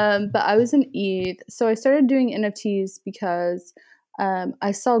 But I was in ETH, so I started doing NFTs because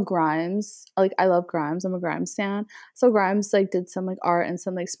I saw Grimes. Like I love Grimes. I'm a Grimes stan. So Grimes like did some like art and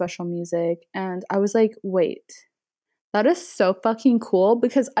some like special music, and I was like, wait, that is so fucking cool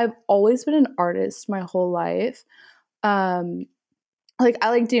because I've always been an artist my whole life. Like I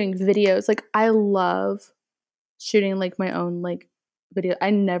like doing videos. Like I love shooting like my own like video. I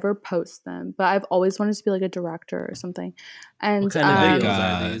never post them, but I've always wanted to be like a director or something. And what kind of videos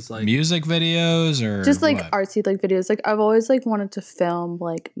are these? Like music videos or just like what? Artsy like videos. Like I've always like wanted to film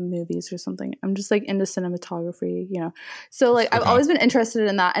like movies or something. I'm just like into cinematography, you know. So like I've always been interested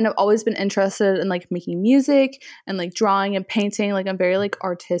in that, and I've always been interested in like making music and like drawing and painting. Like I'm very like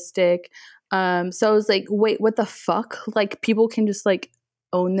artistic. So I was like, wait, what the fuck? Like people can just like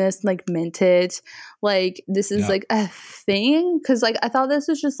own this and like mint it. Like this is like a thing, because like I thought this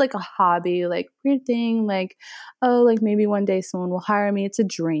was just like a hobby, like weird thing, like oh like maybe one day someone will hire me. It's a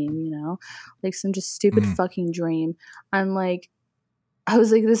dream, you know, like some just stupid fucking dream. And like I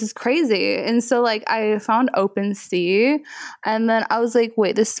was like, this is crazy. And so like I found OpenSea, and then I was like,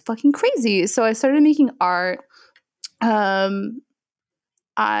 wait, this is fucking crazy. So I started making art.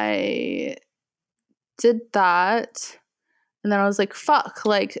 I did that. And then I was like, fuck,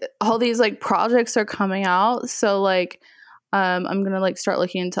 like all these like projects are coming out. So like I'm going to like start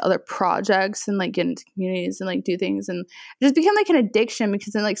looking into other projects and like get into communities and like do things. And it just became like an addiction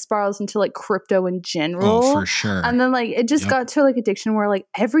because it like spirals into like crypto in general. Oh, for sure. And then like it just got to like addiction where like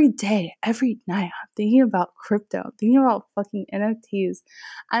every day, every night I'm thinking about crypto. I'm thinking about fucking NFTs.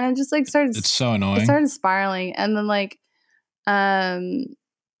 And it just like started. It's so annoying. It started spiraling. And then like,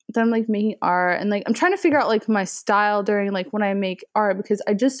 then I'm like making art, and like I'm trying to figure out like my style during like when I make art, because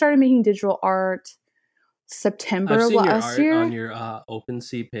I just started making digital art September last year. On your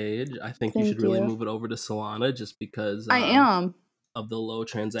OpenSea page. I think you should really move it over to Solana, just because I am of the low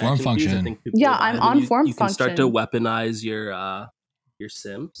transaction fees. I think I'm on Form Function. You can start to weaponize your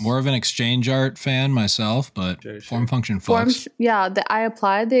simps. More of an exchange art fan myself, but Form Function fucks. I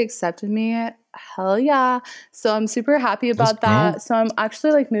applied, they accepted me. Hell yeah. So I'm super happy about that. So I'm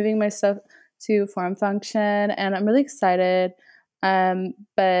actually like moving my stuff to Form Function, and I'm really excited.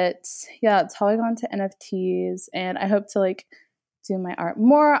 But yeah, that's how I got into NFTs, and I hope to like do my art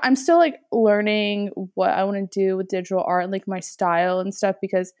more. I'm still like learning what I want to do with digital art and like my style and stuff,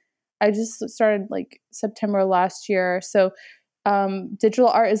 because I just started like September last year. So digital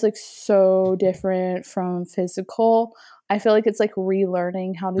art is like so different from physical. I feel like it's like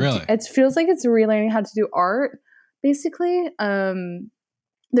relearning how to Really? it feels like it's relearning how to do art, basically.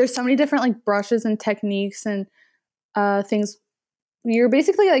 There's so many different like brushes and techniques and things. You're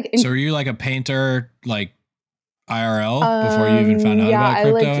basically like So are you like a painter, like IRL, before you even found out about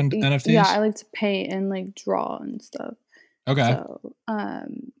crypto and NFTs? Yeah, I like to paint and like draw and stuff. Okay. So,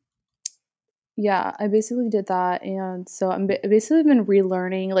 yeah, I basically did that. And so I'm basically been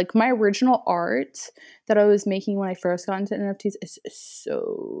relearning like my original art that I was making when I first got into NFTs is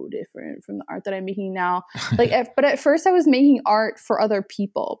so different from the art that I'm making now. Like, but at first I was making art for other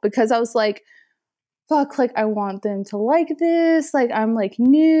people because I was like, fuck, like I want them to like this. Like I'm like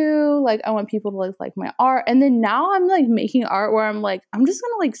new. Like I want people to like my art. And then now I'm like making art where I'm like, I'm just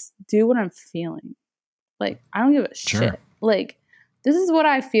gonna like do what I'm feeling. Like I don't give a shit. Like this is what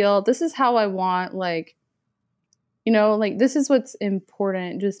I feel. This is how I want. Like, you know, like this is what's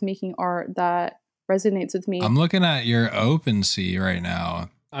important. Just making art that resonates with me. I'm looking at your OpenSea right now.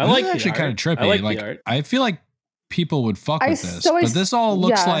 I like this is actually kind of trippy. I like the the art. I feel like people would fuck with this, but this all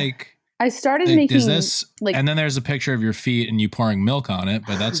looks like. I started making is this like, and then there's a picture of your feet and you pouring milk on it,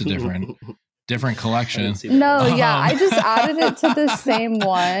 but that's a different collection. No, yeah, I just added it to the same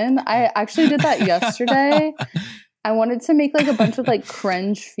one. I actually did that yesterday. I wanted to make like a bunch of like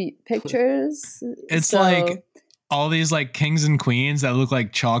cringe feet pictures. It's like all these like kings and queens that look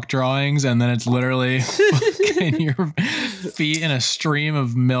like chalk drawings, and then it's literally your feet in a stream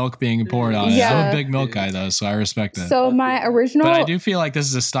of milk being poured on it. I'm a big milk guy though, so I respect it. So my original, but I do feel like this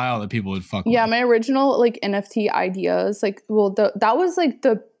is a style that people would fuck with. Yeah, my original like NFT ideas, like that was like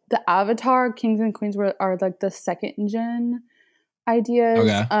the avatar kings and queens are like the second gen ideas.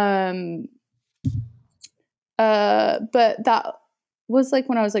 Okay. But that was like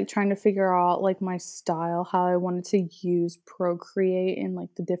when I was like trying to figure out like my style, how I wanted to use Procreate and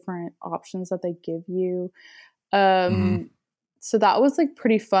like the different options that they give you. So that was like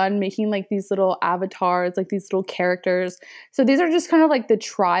pretty fun, making like these little avatars, like these little characters. So these are just kind of like the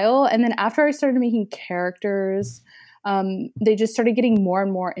trial. And then after I started making characters, they just started getting more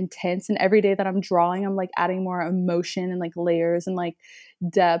and more intense. And every day that I'm drawing, I'm like adding more emotion and like layers and like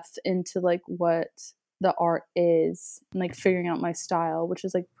depth into like what the art is, and like figuring out my style, which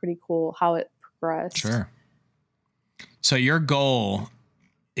is like pretty cool how it progressed. Sure. So your goal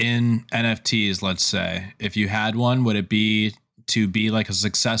in NFTs, let's say, if you had one, would it be to be like a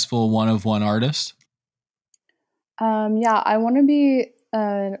successful one-of-one artist? Yeah, I want to be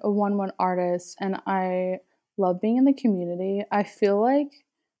a one-one artist, and I love being in the community. I feel like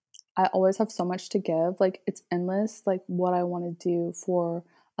I always have so much to give. Like it's endless, like what I want to do for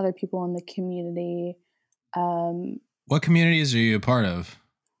other people in the community. What communities are you a part of?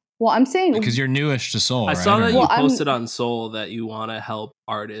 Well, I'm saying because you're newish to Soul. I saw that you posted on Soul that you want to help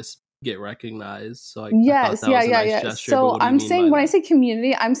artists get recognized. So I thought that was a nice gesture. So I'm saying when I say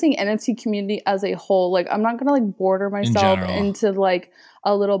community, I'm saying NFT community as a whole. Like I'm not gonna like border myself into like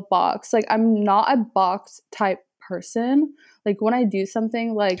a little box. Like I'm not a box type person. Like when I do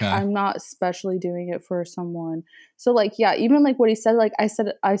something, like I'm not especially doing it for someone. So like, yeah, even like what he said, like I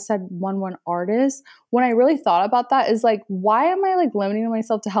said one artist. When I really thought about that is like, why am I like limiting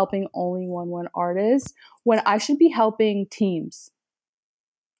myself to helping only one artist when I should be helping teams?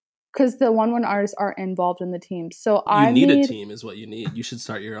 Because the one artists are involved in the team. So you need a team is what you need. You should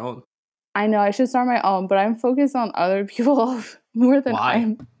start your own. I know I should start my own, but I'm focused on other people more than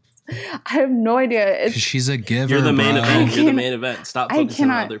I have no idea. She's a giver. You're the main event. You're the main event. Stop focusing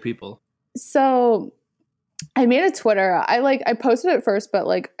on other people. So I made a Twitter. I posted it first, but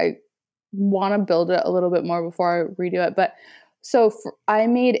like I want to build it a little bit more before I redo it. But so I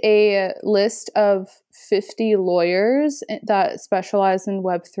made a list of 50 lawyers that specialize in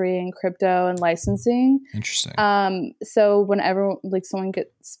Web3 and crypto and licensing. Interesting. So whenever like someone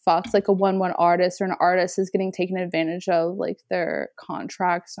gets fucked, like a one artist or an artist is getting taken advantage of, like their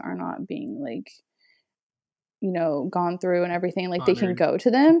contracts are not being like, you know, gone through and everything, like they can go to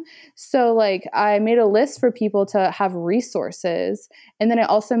them. So like I made a list for people to have resources. And then I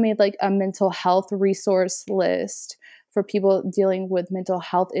also made like a mental health resource list for people dealing with mental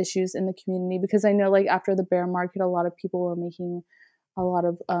health issues in the community, because I know like after the bear market, a lot of people were making a lot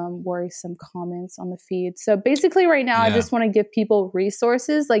of worrisome comments on the feed. So basically right now, I just want to give people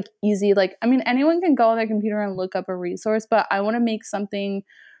resources, like easy, like, I mean, anyone can go on their computer and look up a resource, but I want to make something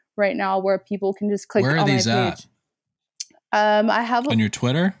right now where people can just click on my page. Where are these at? I have on your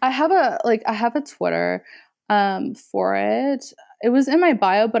Twitter? I have a Twitter for it. It was in my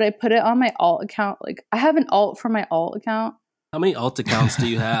bio, but I put it on my alt account. Like I have an alt for my alt account. How many alt accounts do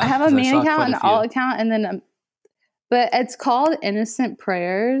you have? I have a main account, an alt account, and then but it's called Innocent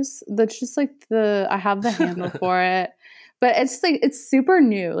Prayers. That's just like I have the handle for it. But it's like, it's super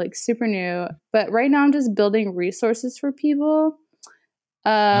new, like super new. But right now I'm just building resources for people.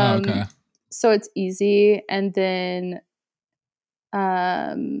 Okay. So it's easy. And then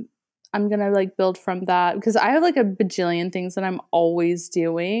I'm going to like build from that because I have like a bajillion things that I'm always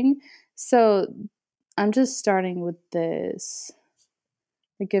doing. So I'm just starting with this,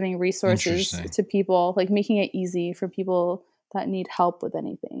 like giving resources to people, like making it easy for people that need help with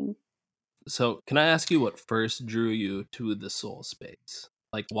anything. So can I ask you what first drew you to the soul space?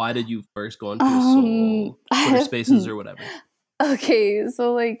 Like, why did you first go into soul Twitter spaces or whatever? Okay,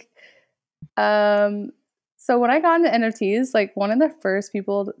 so like, so when I got into NFTs, like one of the first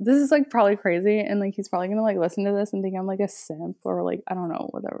people, this is like probably crazy, and like he's probably gonna like listen to this and think I'm like a simp or like I don't know,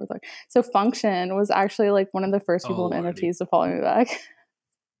 whatever. Like, so Function was actually like one of the first people in NFTs to follow me back.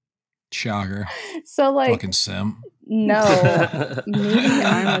 Shocker. So like, fucking simp. No, maybe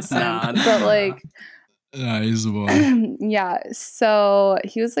I'm a simp, but like. He's the boy. Yeah, so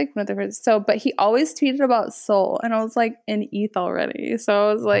he was like one of the first. So, but he always tweeted about soul, and I was like in ETH already. So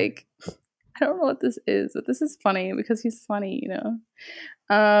I was like, I don't know what this is, but this is funny because he's funny, you know.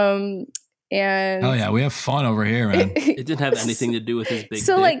 And oh yeah, we have fun over here, man. It didn't have anything to do with his big.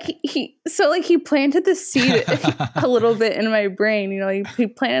 So dick. he planted the seed a little bit in my brain. You know, he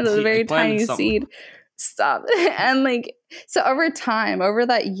planted a very tiny seed. Stop. And like, so over time, over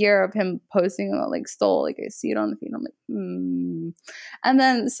that year of him posting about like Soul, like I see it on the feed, I'm like, And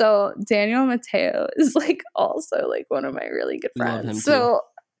then so Daniel Mateo is like also like one of my really good friends. So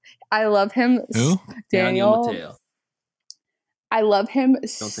I love him. Who? Daniel Mateo. I love him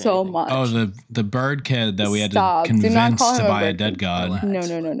so much. Oh, the bird kid that we had to convince to buy a dead god. No.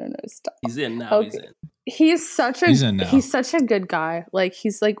 Stop. He's in now. Okay. He's such a good guy. Like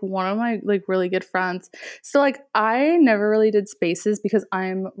he's like one of my like really good friends. So like I never really did spaces because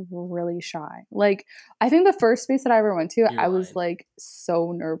I'm really shy. Like I think the first space that I ever went to, I was like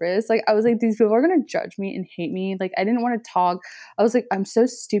so nervous. Like I was like, these people are gonna judge me and hate me. Like I didn't want to talk. I was like, I'm so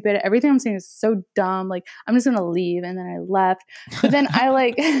stupid. Everything I'm saying is so dumb. Like I'm just gonna leave. And then I left. But then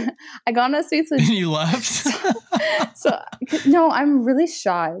I got in a space with you left. so no, I'm really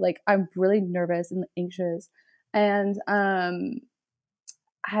shy. Like I'm really nervous and anxious. And I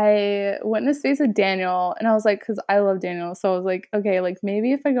went in a space with Daniel, and I was like, because I love Daniel, so I was like, okay, like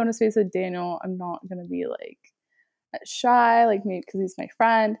maybe if I go in a space with Daniel, I'm not gonna be like shy, like maybe because he's my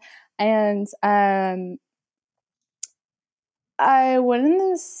friend. And I went in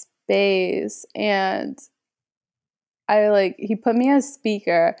this space, and he put me as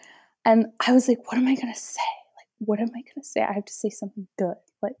speaker, and I was like, what am I gonna say? Like, what am I gonna say? I have to say something good.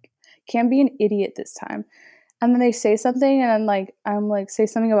 Like, can't be an idiot this time. And then they say something, and I'm like, say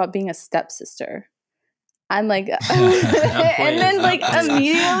something about being a stepsister. I'm like, and then like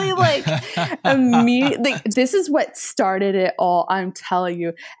immediately, like this is what started it all. I'm telling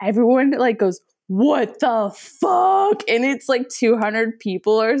you, everyone like goes, what the fuck? And it's like 200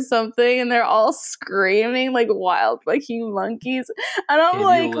 people or something, and they're all screaming like wild fucking monkeys. And I'm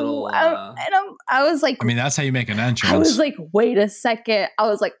like, I was like, I mean, that's how you make an entrance. I was like, wait a second. I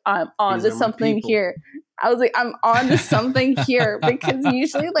was like, I'm on to something here. I was like, I'm on to something here, because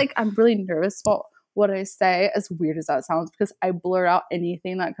usually like I'm really nervous about what I say, as weird as that sounds, because I blur out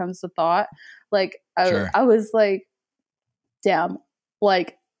anything that comes to thought. Like I was like, damn,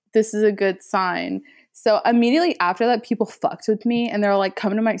 like this is a good sign. So immediately after that, people fucked with me, and they're like,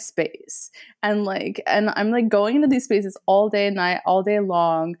 come to my space. And I'm like going into these spaces all day and night, all day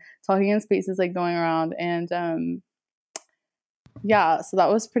long, talking in spaces, like going around. And yeah, so that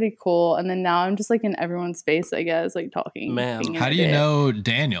was pretty cool. And then now I'm just like in everyone's space, I guess, like talking. Man, how do you know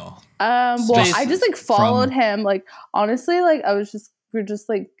Daniel? Well, I just like followed him. Like honestly, like we're just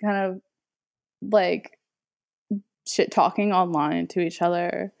like kind of like shit talking online to each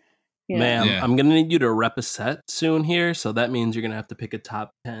other. Ma'am, I'm gonna need you to rep a set soon here. So that means you're gonna have to pick a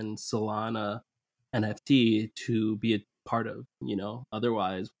top 10 Solana NFT to be a part of. You know,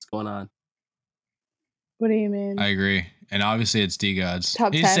 otherwise, what's going on? What do you mean? I agree, and obviously it's DeGod's.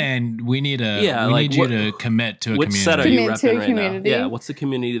 Top 10? He's saying we need you to commit to a community. Which set are you repping right community? now? Yeah, what's the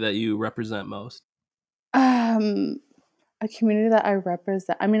community that you represent most? A community that I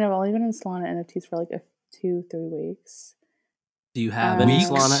represent. I mean, I've only been in Solana NFTs for like 2-3 weeks. Do you have any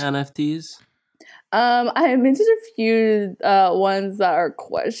Solana NFTs? I minted a few ones that are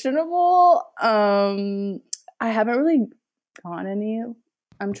questionable. I haven't really gotten any.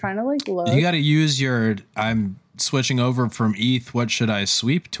 I'm trying to like look. You got to use I'm switching over from ETH. What should I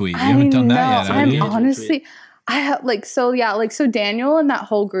sweep tweet? You haven't done that yet, have you? I have so Daniel and that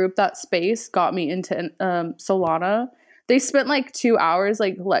whole group, that space got me into Solana. They spent like 2 hours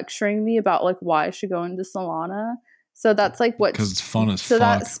like lecturing me about like why I should go into Solana. So that's like what, because it's fun as so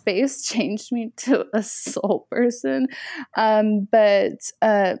fuck. that space changed me to a soul person. But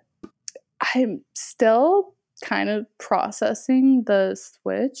I'm still kind of processing the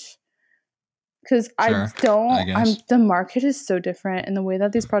switch. Because the market is so different and the way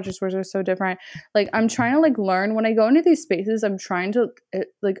that these projects work are so different. Like I'm trying to like learn when I go into these spaces, I'm trying to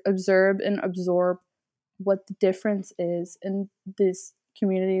like observe and absorb what the difference is in these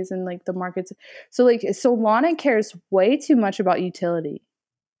communities and like the markets. So like Solana cares way too much about utility.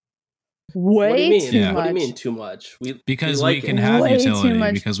 Way too much. What do you mean too much? Because we can have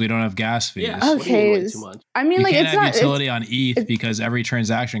utility because we don't have gas fees. Yeah. Okay. Way too much? I mean, you like can't it's have not utility on ETH because every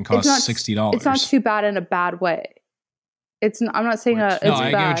transaction costs $60. It's not too bad in a bad way. I'm not saying it's bad.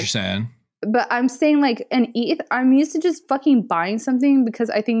 I get what you're saying. But I'm saying like an ETH, I'm used to just fucking buying something because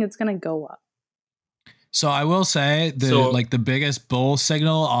I think it's gonna go up. So I will say the biggest bull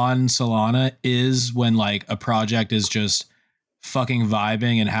signal on Solana is when like a project is just fucking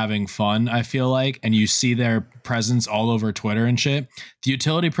vibing and having fun, I feel like, and you see their presence all over Twitter and shit. The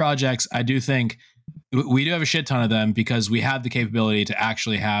utility projects, I do think we do have a shit ton of them because we have the capability to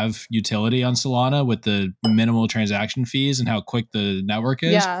actually have utility on Solana with the minimal transaction fees and how quick the network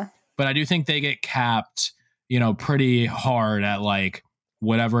is. Yeah. But I do think they get capped, pretty hard at like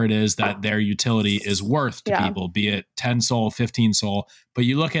whatever it is that their utility is worth to people, be it 10 Sol, 15 Sol. But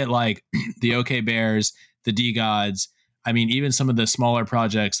you look at like the OK Bears, the DeGods, I mean, even some of the smaller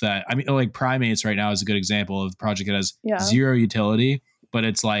projects like Primates right now is a good example of a project that has zero utility, but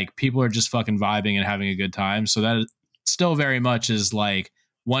it's like people are just fucking vibing and having a good time. So that still very much is like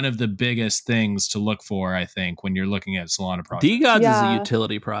one of the biggest things to look for, I think, when you're looking at Solana projects. DeGods is a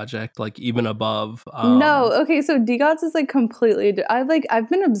utility project, like even above. No, okay, so DeGods is like completely. I've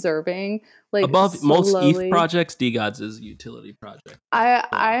been observing like above slowly. Most ETH projects. DeGods is a utility project. I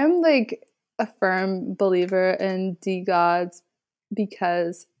am like a firm believer in DeGods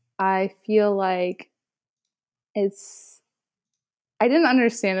because I feel like I didn't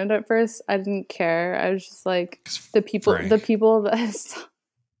understand it at first. I didn't care. I was just like the people that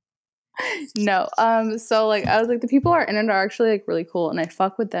no. So like I was like the people in it are actually like really cool and I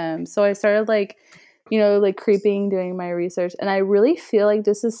fuck with them. So I started like creeping, doing my research, and I really feel like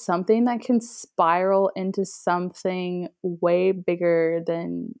this is something that can spiral into something way bigger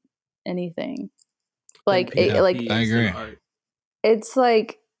than anything. Like I agree. It's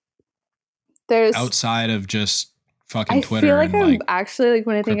like there's outside of just fucking Twitter. I feel like and, I'm actually like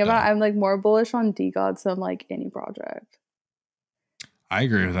when I think crypto. about it, I'm like more bullish on DeGods than like any project. I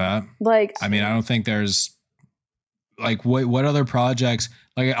agree with that. Like, I mean, I don't think there's like what other projects,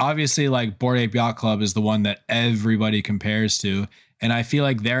 like obviously like Bored Ape Yacht Club is the one that everybody compares to. And I feel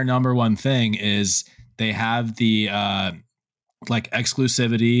like their number one thing is they have the like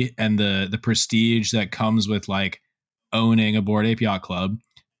exclusivity and the prestige that comes with like owning a Bored Ape Yacht Club.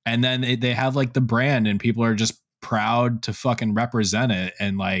 And then they have like the brand and people are just proud to fucking represent it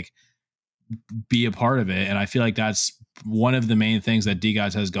and like be a part of it. And I feel like that's one of the main things that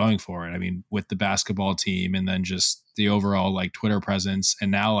DeGods has going for it. I mean, with the basketball team and then just the overall like Twitter presence and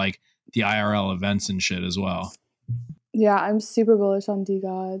now like the IRL events and shit as well. Yeah, I'm super bullish on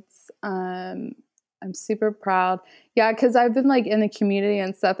DeGods. I'm super proud. Yeah, because I've been like in the community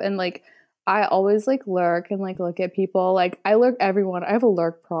and stuff, and like I always like lurk and like look at people. Like I lurk everyone. I have a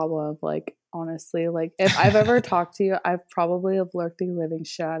lurk problem. Like honestly, like if I've ever talked to you, I've probably have lurked the living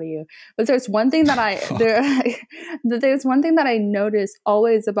shit out of you. But there's one thing that there's one thing that I notice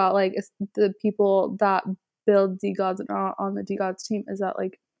always about like the people that build DeGods and are on the DeGods team is that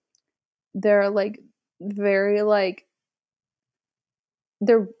like they're like very like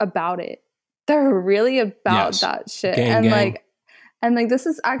they're about it. They're really about that shit. Gang. Like this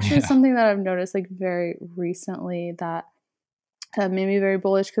is actually something that I've noticed like very recently that made me very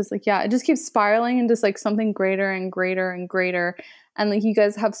bullish because like it just keeps spiraling into like something greater and greater and greater. And like you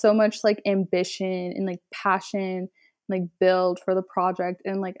guys have so much like ambition and like passion and like build for the project,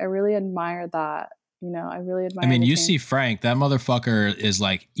 and like I really admire that. I really admire. I mean, you see Frank, that motherfucker is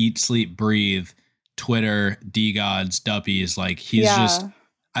like eat, sleep, breathe, Twitter, DeGods, Duppies. Like he's just,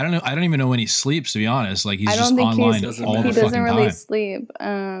 I don't know. I don't even know when he sleeps, to be honest. Like he's just online all the fucking time. He doesn't really sleep.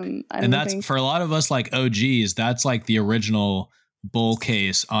 And that's for a lot of us like OGs. That's like the original bull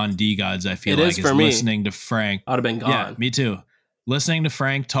case on DeGods. I feel like is for me. Listening to Frank. I'd have been gone. Yeah, me too. Listening to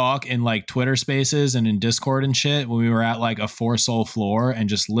Frank talk in like Twitter Spaces and in Discord and shit when we were at like a 4 Sol floor and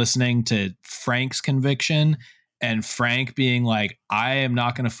just listening to Frank's conviction and Frank being like, I am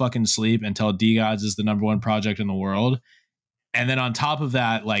not going to fucking sleep until DeGods is the number one project in the world. And then on top of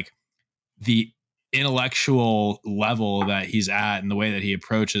that, like the intellectual level that he's at and the way that he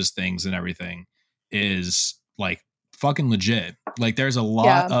approaches things and everything is like fucking legit. Like there's a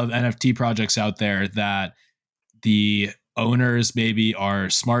lot of NFT projects out there that the owners maybe are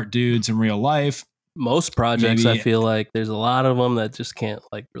smart dudes in real life. Most projects, I feel like there's a lot of them that just can't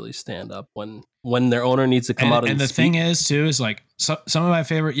like really stand up when their owner needs to come out and the speak. thing is too is like some of my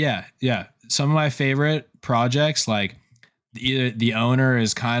favorite some of my favorite projects, like either the owner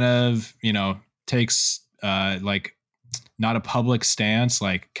is kind of, you know, takes like not a public stance,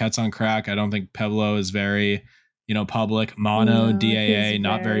 like Cats on Crack. I don't think Pablo is very, you know, public. Mono, DAA,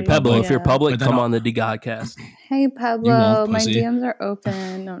 not very public. Pablo, if you're public, come on the DeGodCast. Hey Pablo, my DMs are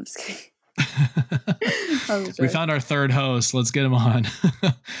open. No, I'm just kidding. We found our third host. Let's get him on.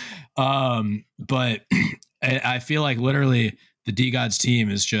 But I feel like literally the DeGods team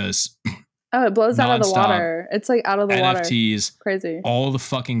is just it blows out of the water. It's like out of the water. NFTs crazy all the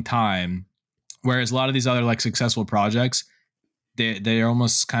fucking time. Whereas a lot of these other like successful projects, they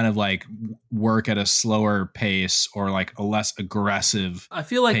almost kind of like work at a slower pace or like a less aggressive. I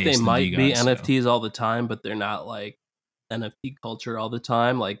feel like they might be NFTs all the time, but they're not like NFT culture all the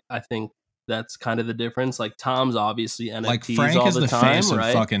time. Like I think that's kind of the difference. Like Tom's obviously NFTs like Frank all is the the time, face right?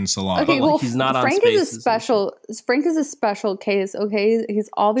 Of fucking Solana. Okay, well, he's not Frank on is a special. Frank is a special case. Okay, he's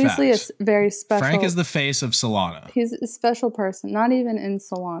obviously a very special. Frank is the face of Solana. He's a special person, not even in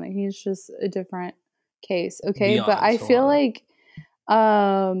Solana. He's just a different case. Okay, Beyond but I Solana. feel like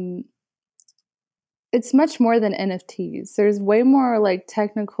it's much more than NFTs. There's way more like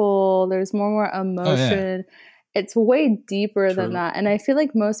technical. There's more emotion. It's way deeper than that. And I feel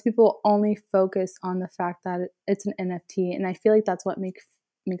like most people only focus on the fact that it's an NFT. And I feel like that's what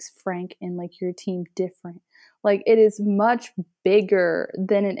makes Frank and like your team different. Like it is much bigger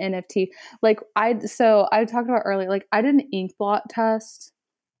than an NFT. Like I talked about earlier, like I did an ink blot test.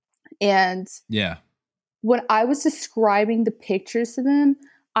 And when I was describing the pictures to them,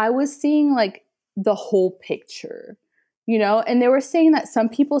 I was seeing like the whole picture. You know, and they were saying that some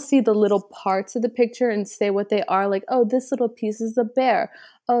people see the little parts of the picture and say what they are, like, oh, this little piece is a bear.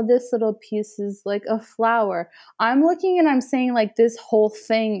 Oh, this little piece is like a flower. I'm looking and I'm saying like this whole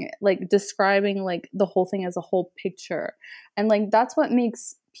thing, like describing like the whole thing as a whole picture. And like that's what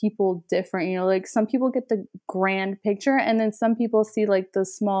makes people different. You know, like some people get the grand picture and then some people see like the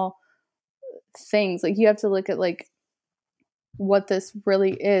small things. Like you have to look at like what this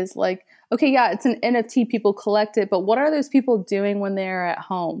really is. Like, okay, yeah, it's an NFT, people collect it, but what are those people doing when they're at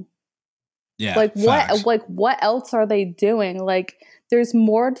home? Yeah. Like what else are they doing? Like there's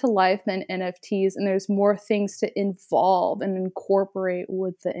more to life than NFTs and there's more things to involve and incorporate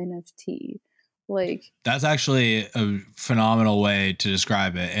with the NFT. Like that's actually a phenomenal way to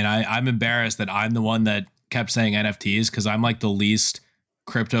describe it. And I'm embarrassed that I'm the one that kept saying NFTs because I'm like the least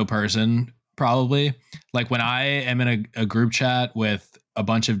crypto person probably. Like when I am in a group chat with a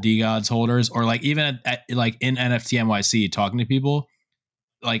bunch of DeGods holders or like even at like in NFT NYC talking to people,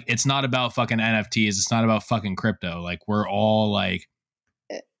 like it's not about fucking NFTs. It's not about fucking crypto. Like we're all like,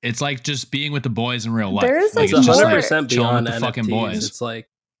 it's like just being with the boys in real life. There's like it's it's 100% like beyond with the NFTs. fucking boys. It's like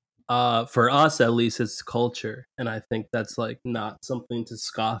for us at least it's culture, and I think that's like not something to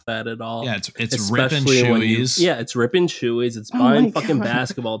scoff at all. Yeah, it's ripping shoeies. It's ripping shoeies. It's buying fucking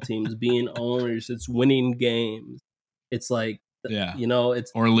basketball teams, being owners. It's winning games. It's like you know,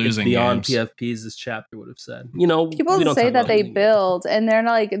 it's or losing it's beyond games. PFPs. This chapter would have said. You know, people say that they build, and they're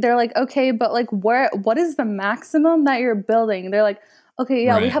like, okay, but like what is the maximum that you're building? They're like, okay,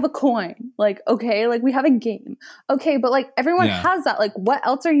 yeah, we have a coin. Like, okay, like we have a game. Okay, but like everyone has that. Like, what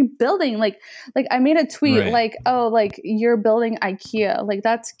else are you building? Like I made a tweet like, oh, like you're building IKEA. Like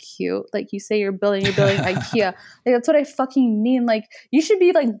that's cute. Like you say you're building IKEA. Like that's what I fucking mean. Like you should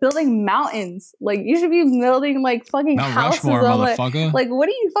be like building mountains. Like you should be building like fucking Mount houses. Rushmore, motherfucker. Like what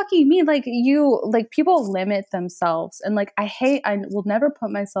do you fucking mean? Like people limit themselves, and like I will never put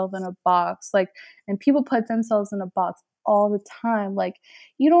myself in a box. Like, and people put themselves in a box all the time. Like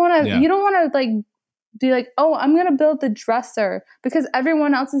you don't want to like be like, oh, I'm gonna build the dresser because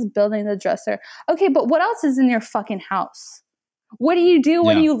everyone else is building the dresser. Okay, but what else is in your fucking house? What do you do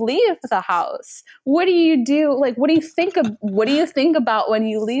when you leave the house? What do you do? Like what do you think about when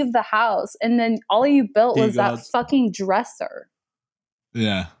you leave the house and then all you built was that fucking dresser?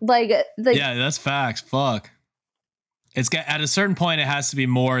 Yeah. Like yeah, that's facts. Fuck. It's at a certain point it has to be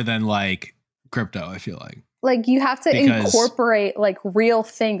more than like crypto, I feel like. like you have to incorporate like real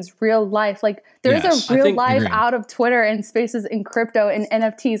things, real life. Like there's a real life out of Twitter and Spaces and crypto and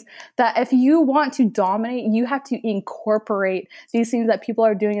NFTs that if you want to dominate, you have to incorporate these things that people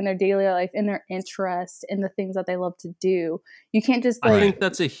are doing in their daily life, in their interest, in the things that they love to do. You can't just like... I think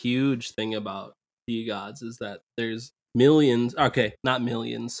that's a huge thing about DeGods is that there's millions, okay, not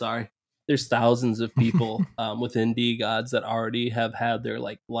millions, sorry. There's thousands of people within DeGods that already have had their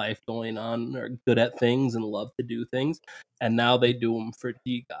like life going on, are good at things and love to do things, and now they do them for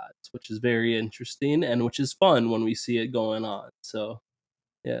DeGods, which is very interesting and which is fun when we see it going on. So,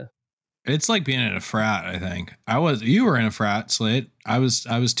 yeah, it's like being in a frat. I think you were in a frat, Slate. I was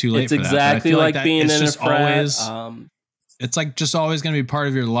too late. It's for exactly that. like being in a frat. It's like just always going to be part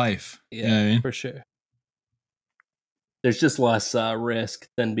of your life. Yeah, you know what I mean? For sure. There's just less risk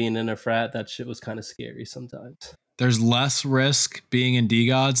than being in a frat. That shit was kind of scary sometimes. There's less risk being in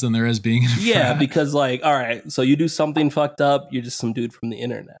DeGods than there is being in a frat. Yeah, because like, all right, so you do something fucked up, you're just some dude from the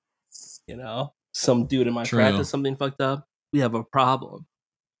internet. You know? Some dude in my frat does something fucked up, we have a problem.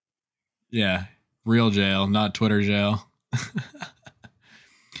 Yeah. Real jail, not Twitter jail.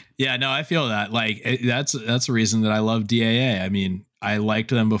 Yeah, no, I feel that. Like that's the reason that I love DAA. I mean, I liked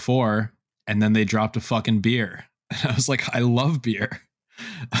them before, and then they dropped a fucking beer. And I was like, I love beer.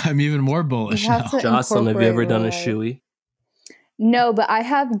 I'm even more bullish now. Jocelyn, have you ever done a shoey? No, but I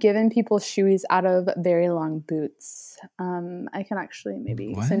have given people shoeys out of very long boots. I can actually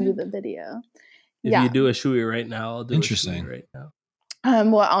maybe send you the video. If you do a shoey right now, I'll do a shoey right now.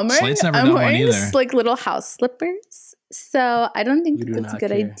 Well, I'm wearing like little house slippers, so I don't think that's a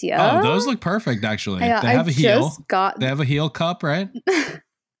good idea. Oh, those look perfect, actually. They have a heel. They have a heel cup, right?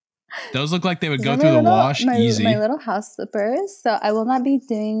 Those look like they would go through the wash easy. My little house slippers. So I will not be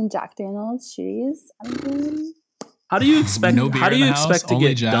doing Jack Daniel's shoes. How do you expect? How do you expect to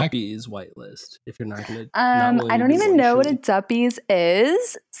get Duppy's whitelist if you're not going to? I don't even know what a Duppy's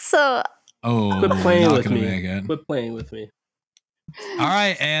is. So quit playing with me. Quit playing with me. All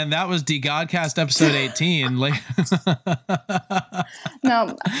right, and that was DeGodCast episode 18.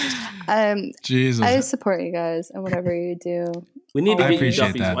 No, Jesus, I support you guys and whatever you do. We need to get you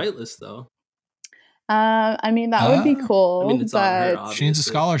Duffy's whitelist, though. I mean, that would be cool. I mean, it's on her. Obviously. She needs a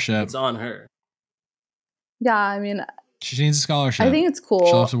scholarship. It's on her. Yeah, I mean, she needs a scholarship. I think it's cool.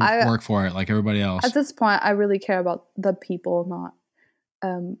 She'll have to work for it like everybody else. At this point, I really care about the people, not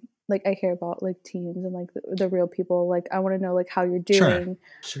like I care about like teams and like the real people. Like I want to know like how you're doing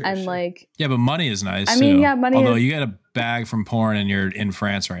and like but money is nice. I mean, yeah, money. Although you get a bag from porn and you're in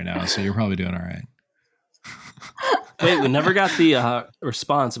France right now, so you're probably doing all right. Wait, we never got the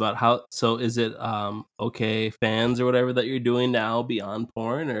response about how. So is it okay fans or whatever that you're doing now beyond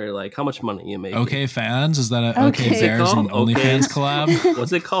porn, or like how much money you make? Okay fans, is that a Okay Bears and OnlyFans collab?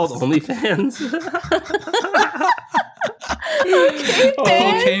 What's it called? OnlyFans.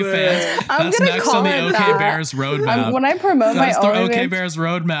 Okay fans. That's next on the OK Bears roadmap. When I promote that's my the OK Bears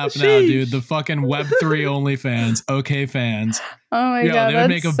roadmap now, dude. The fucking Web3 OnlyFans. OK fans. Oh my god, they would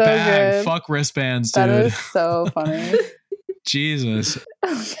make a bag. Good. Fuck wristbands, dude. That is so funny. Jesus.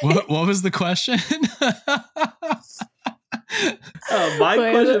 What was the question? My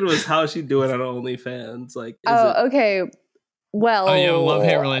question was how's she doing on OnlyFans? Like, okay. Well, you have a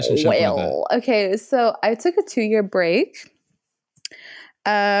love-hate relationship with it. Okay, so I took a 2-year break.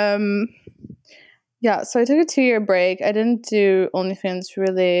 So I took a 2-year break. I didn't do OnlyFans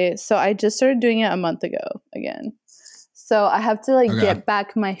really. So I just started doing it a month ago again. So I have to get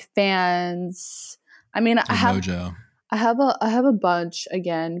back my fans. I mean, I have a bunch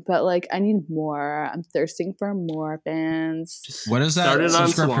again, but like I need more. I'm thirsting for more fans. What is that? Started on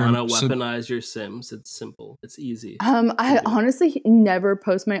Solana, weaponize your Sims. It's simple. It's easy. I honestly never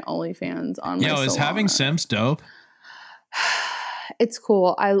post my OnlyFans on my Solana. Is having Sims dope? It's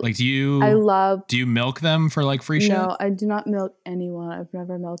cool. Do you milk them for like free shit? No, I do not milk anyone. I've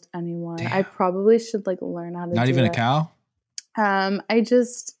never milked anyone. Damn. I probably should like learn how to Not do even it. A cow? Or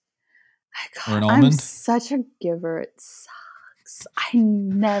an almond? I'm such a giver. It sucks. I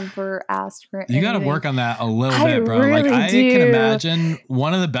never asked for anything. You got to work on that a little bit, bro. Really I can imagine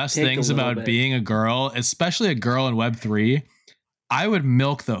one of the best things about being a girl, especially a girl in Web3, I would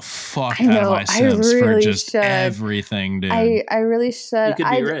milk the fuck out of my Sims for just everything, dude. I really should. You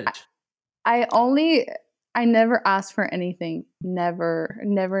could be rich. I never asked for anything. Never.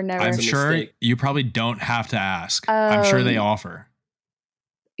 I'm sure you probably don't have to ask. I'm sure they offer.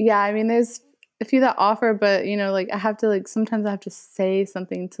 Yeah, I mean, there's a few that offer, but I have to sometimes I have to say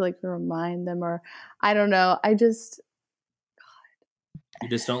something to remind them, or I don't know. You just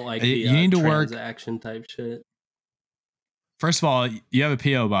don't like the transaction type shit. First of all, you have a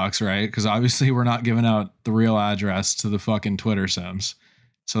PO box, right? Because obviously we're not giving out the real address to the fucking Twitter Sims,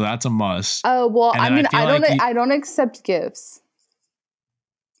 so that's a must. Oh well, And I then mean, feel like I don't accept gifts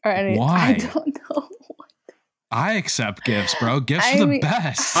or any. Why? I don't know. I accept gifts, bro. Gifts I are the mean-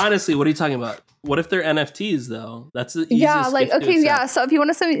 best. Honestly, what are you talking about? What if they're NFTs though? That's the easiest. Yeah, like gift to okay, yeah. accept. So if you want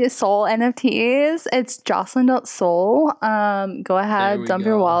to send me Soul NFTs, it's Jocelyn.soul. Go ahead, we dump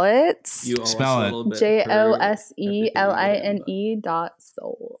your go. wallets. You owe us Spell a it. little bit for everything you did,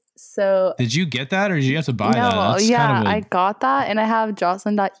 JOSELINE.soul. So Did you get that, or did you have to buy no, that? That's yeah, kind of I got that, and I have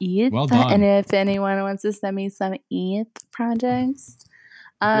Jocelyn.eth. Well done. And if anyone wants to send me some ETH projects,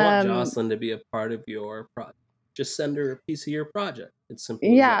 You want Jocelyn to be a part of your project? Just send her a piece of your project. It's simple.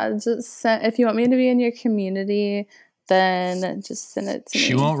 yeah, just send, if you want me to be in your community, then just send it to me.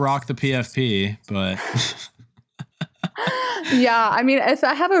 She won't rock the PFP, but Yeah, I mean, if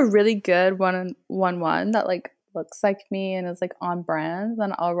I have a really good one that like looks like me and is like on brand,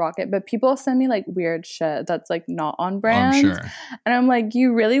 then I'll rock it. But people send me like weird shit that's like not on brand. I'm sure. And I'm like,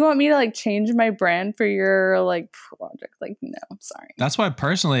 you really want me to like change my brand for your like project? Like, no, sorry. That's why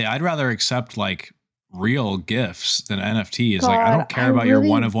personally, I'd rather accept like real gifts than NFTs. God, like, I don't care about really your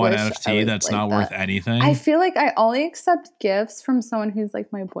one of one wish I NFT was that's like not that. worth anything. I feel like I only accept gifts from someone who's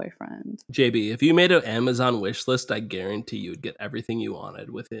like my boyfriend. JB, if you made an Amazon wish list, I guarantee you'd get everything you wanted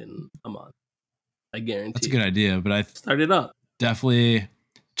within a month. I guarantee. That's a good idea, but I Start it up. definitely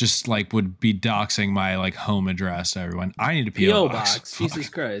just like would be doxing my like home address to everyone. I need a PO box. Fuck. Jesus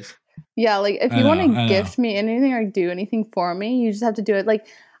Christ. Yeah, like if I you want know, to I gift me anything or do anything for me, you just have to do it. Like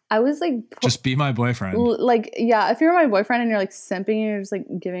I was like, Just be my boyfriend. like yeah, if you're my boyfriend and you're like simping and you're just like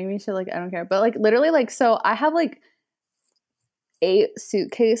giving me shit, like I don't care. But like literally, like so I have like 8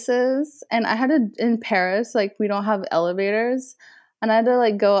 suitcases, and I had to in Paris. Like we don't have elevators, and I had to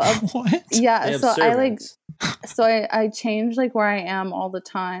like go up. What? They Yeah, have so I like servants. so I change like where I am all the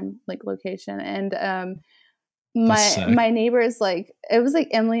time, like location, and sick. my neighbors, like it was like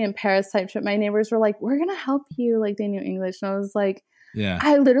Emily in Paris type shit. My neighbors were like, we're gonna help you, like they knew English, and I was like, Yeah.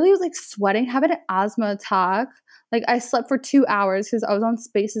 I literally was like sweating, having an asthma attack. Like I slept for 2 hours because I was on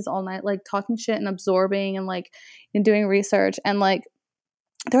Spaces all night, like talking shit and absorbing and like and doing research. And like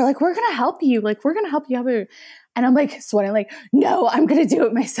they're like, we're gonna help you, like we're gonna help you have a. And I'm like sweating, like no, I'm gonna do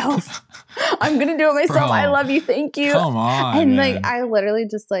it myself. I'm gonna do it myself. Bro, I love you, thank you. Come on. And man. like I literally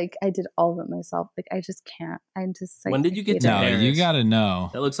just like I did all of it myself. Like I just can't. I'm just like. When did you get hate to it. No, Paris? you gotta know.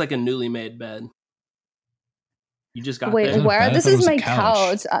 That looks like a newly made bed. You just got Wait, there. Is that a where? bed? I This thought it is was a my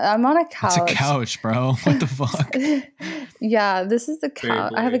couch. couch. I'm on a couch. It's a couch, bro. What the fuck? Yeah, this is the Very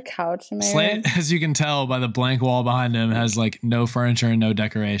couch. I have a blurry. couch in my room. Slate, as you can tell by the blank wall behind him, has like no furniture and no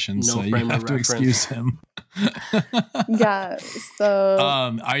decorations. No so you frame of have to reference. excuse him. Yeah,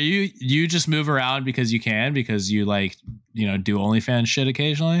 so Are you just move around because you can, because you like, do OnlyFans shit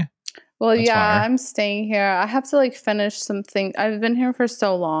occasionally? well, that's yeah, fire. I'm staying here. I have to like finish something. I've been here for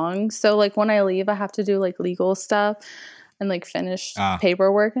so long. So like when I leave, I have to do like legal stuff and like finish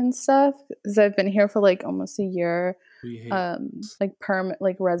paperwork and stuff because I've been here for like almost a year. We hate Like permit,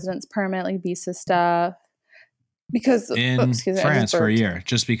 like residence permit, like visa stuff. Because In excuse me, I just France for a burped. year,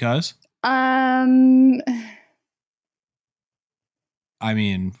 just because? I Um,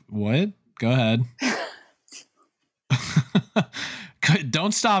 mean, what? Go ahead.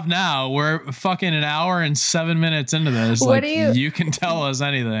 Don't stop now. We're fucking an hour and 7 minutes into this. What Like, do you can tell us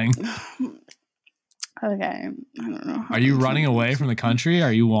anything. Okay, I don't know. Are you running away from the country?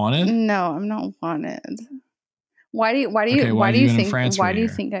 Are you wanted? No, I'm not wanted. Why do you Okay, why have do you you been in think France for why a do you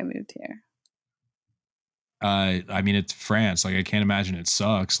year? think I moved here? I mean, it's France. Like, I can't imagine it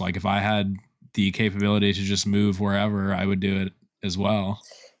sucks. Like, if I had the capability to just move wherever, I would do it as well.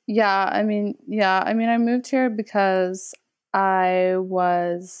 I mean, I moved here because I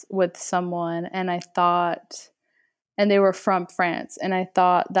was with someone and I thought, and they were from France, and I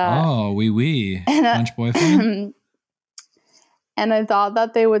thought that, Oh, oui. and French boyfriend? and I thought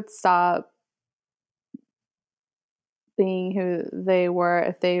that they would stop being who they were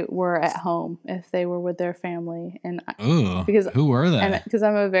if they were at home, if they were with their family, and Ooh, because who were they? and because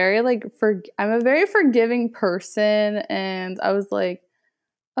I'm a very I'm a very forgiving person, and I was like,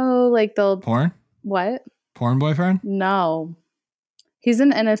 oh, like they'll Porn? what? Porn boyfriend? No, he's in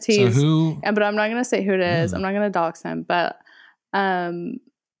NFTs. So who? But I'm not gonna say who it is. Ooh. I'm not gonna dox him, but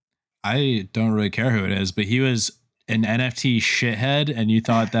I don't really care who it is, but he was an NFT shithead, and you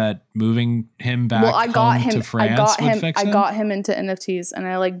thought that moving him back to France would fix him? I got him into NFTs, and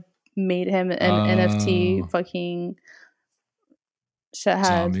I like made him an NFT fucking shithead.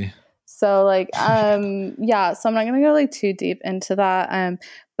 Zombie. So like yeah, so I'm not gonna go like too deep into that.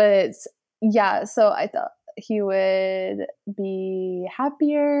 But yeah, so I thought he would be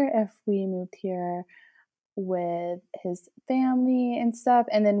happier if we moved here with his family and stuff.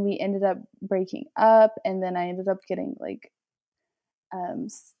 And then we ended up breaking up, and then I ended up getting like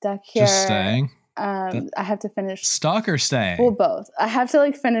stuck here. Just staying? I have to finish stuck or staying? Well, both. I have to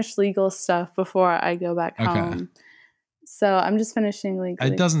like finish legal stuff before I go back home. So I'm just finishing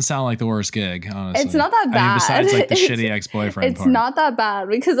legally. It doesn't sound like the worst gig, honestly. It's not that bad. I mean, besides like the shitty ex-boyfriend It's part. not that bad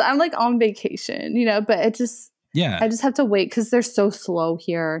because I'm like on vacation, you know, but it just, I just have to wait because they're so slow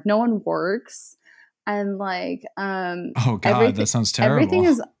here. No one works. And like, oh God, that sounds terrible. Everything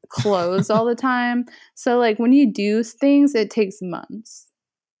is closed all the time. So like when you do things, it takes months.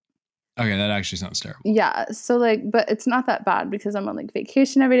 Okay, that actually sounds terrible. Yeah, so like, but it's not that bad because I'm on like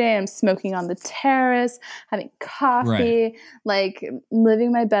vacation every day. I'm smoking on the terrace, having coffee, like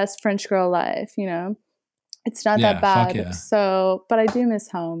living my best French girl life, you know? It's not that bad. Yeah. So, but I do miss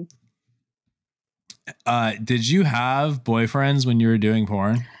home. Did you have boyfriends when you were doing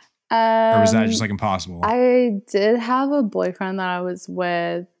porn? Or was that just like impossible? I did have a boyfriend that I was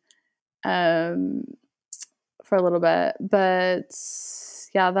with for a little bit, but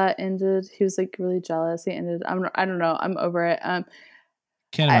yeah, that ended. He was like really jealous. He ended. I don't know. I'm over it. Can't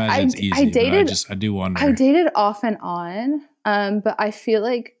imagine it's easy. I do wonder. I dated off and on, but I feel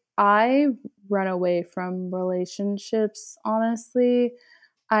like I run away from relationships. Honestly,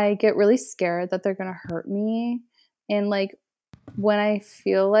 I get really scared that they're gonna hurt me, and like when I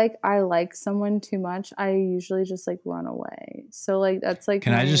feel like I like someone too much, I usually just like run away. So like that's like.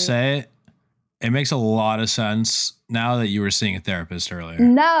 Can I just say it makes a lot of sense now that you were seeing a therapist earlier.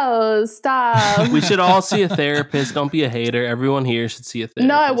 No, stop. We should all see a therapist. Don't be a hater. Everyone here should see a therapist.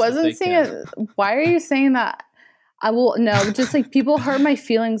 No, I wasn't seeing it. Why are you saying that? I will. No, just like people hurt my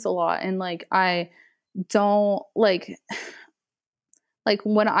feelings a lot. And like, I don't like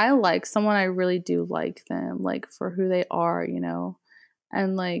when I like someone, I really do like them, like for who they are, you know?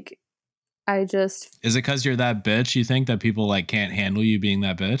 And like, I just. Is it because you're that bitch? You think that people like can't handle you being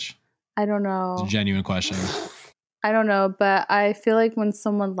that bitch? I don't know. It's a genuine question. I don't know, but I feel like when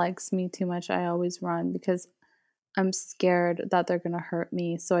someone likes me too much, I always run because I'm scared that they're going to hurt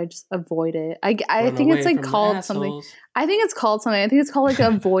me. So I just avoid it. I think it's like called something. I think it's called something. I think it's called like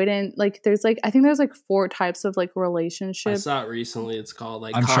avoidant. Like there's like, I think there's like 4 types of like relationships. I saw it recently. It's called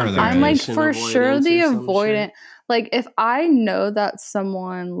like, I'm sure I'm like for sure the avoidant. Like if I know that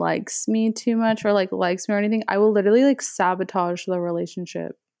someone likes me too much or like likes me or anything, I will literally like sabotage the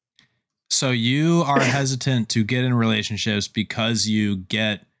relationship. So you are hesitant to get in relationships because you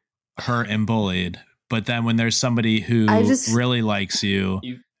get hurt and bullied. But then when there's somebody who really likes you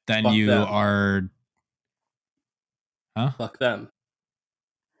then you are... Huh? Fuck them.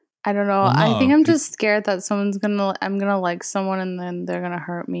 I don't know. Well, no, I think I'm just scared that I'm gonna like someone and then they're gonna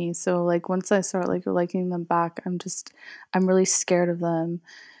hurt me. So like once I start like liking them back, I'm really scared of them.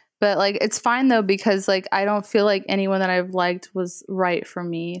 But like it's fine though because like I don't feel like anyone that I've liked was right for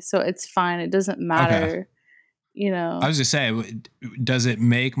me, so it's fine. It doesn't matter, okay. You know. I was gonna say, does it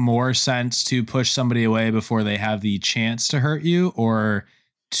make more sense to push somebody away before they have the chance to hurt you, or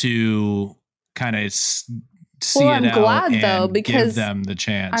to kind of see it out and give them the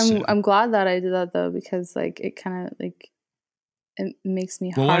chance? I'm glad that I did that though because like it kind of like it makes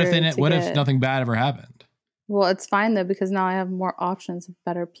me. Well, what if nothing bad ever happened? Well, it's fine though because now I have more options of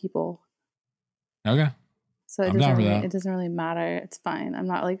better people. Okay. So it doesn't really matter. It's fine. I'm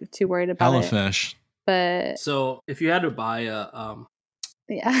not like too worried about it. Fish. But so if you had to buy an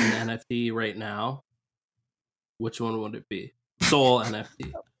NFT right now, which one would it be? Soul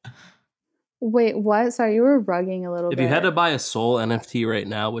NFT. Wait, what? Sorry, you were rugging a little bit. If you had to buy a Soul NFT right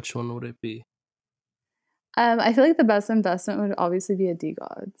now, which one would it be? I feel like the best investment would obviously be a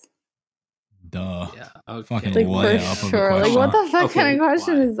DeGods. Duh. Yeah. Okay. Fucking like way for up sure. Of like what the fuck kind of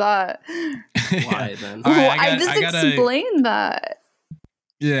question is that? Why then? Right, I just explained that.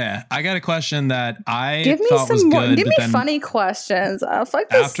 Yeah, I got a question that I give me thought some was more. good. Give me funny questions. Fuck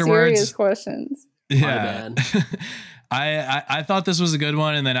the serious questions. Yeah. I thought this was a good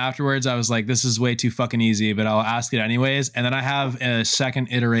one, and then afterwards I was like, this is way too fucking easy, but I'll ask it anyways. And then I have a second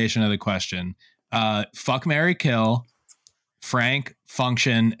iteration of the question. Fuck, marry, kill, Frank,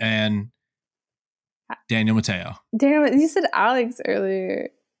 Function, and Daniel Mateo. Daniel, you said Alex earlier.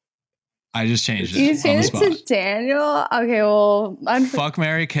 I just changed it. You changed it to Daniel? Okay, well... Fuck,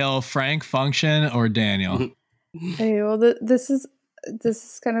 marry, kill, Frank, Function, or Daniel. Okay, well, this is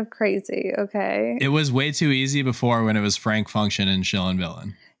kind of crazy, okay? It was way too easy before when it was Frank, Function, and Shill and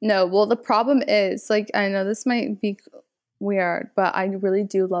Villain. No, well, the problem is, like, I know this might be weird, but I really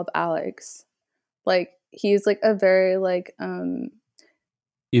do love Alex. Like, he's, like, a very, like, Even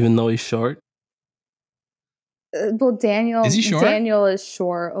though he's short? Well, Daniel Is he short? Daniel is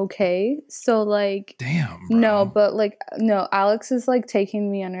short, okay? So like Damn, bro. no, but like no, Alex is like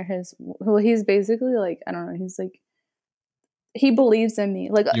taking me under his well, he's basically like I don't know, he's like he believes in me.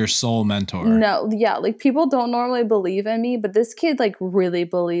 Like your soul mentor. no, yeah, like people don't normally believe in me, but this kid like really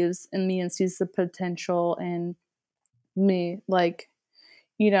believes in me and sees the potential in me, like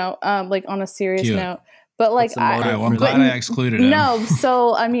like on a serious Cute. note. But like All right, well, I'm glad I excluded him. No,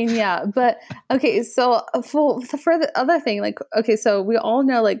 so I mean, yeah, but okay, so for the other thing, like okay, so we all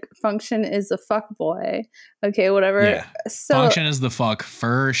know like Function is a fuck boy. Okay, whatever. Yeah. So Function is the fuck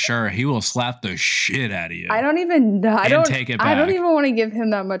for sure. He will slap the shit out of you. I don't even know. I don't even want to give him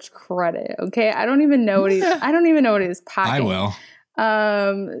that much credit. Okay, I don't even know what he. I don't even know what he's packing. I will.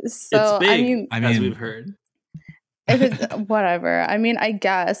 So it's big, I mean, as we've heard. If it's whatever, I mean, I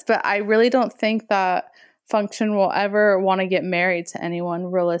guess, but I really don't think that Function will ever want to get married to anyone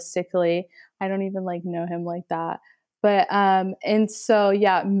realistically. I don't even like know him like that. But and so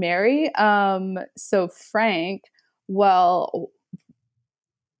yeah, Mary, so Frank, well,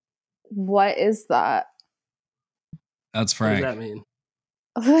 what is that? That's Frank. What does that mean?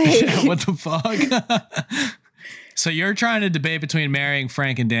 Like, what the fuck? So you're trying to debate between marrying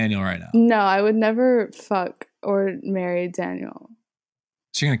Frank and Daniel right now? No, I would never fuck or marry Daniel.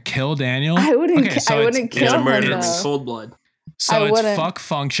 So you're gonna kill Daniel? I wouldn't. Okay, so I wouldn't kill him. Murder though. in cold blood. So it's fuck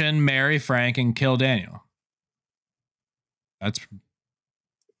Function, marry Frank, and kill Daniel. That's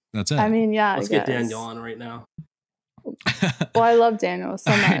it. I mean, yeah. Let's get Daniel on right now. Well, I love Daniel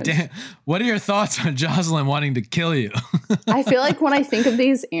so much. What are your thoughts on Jocelyn wanting to kill you? I feel like when I think of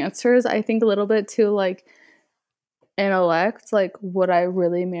these answers, I think a little bit too like intellect. Like, would I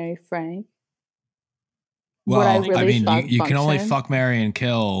really marry Frank? Well, I mean, you can only fuck, marry, and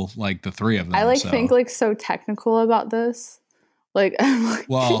kill like the three of them. I think like so technical about this. Like,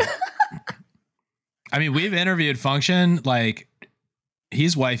 well, I mean, we've interviewed Function. Like,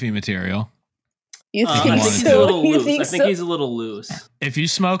 he's wifey material. You think I think so? he's a little loose. I think he's a little loose. If you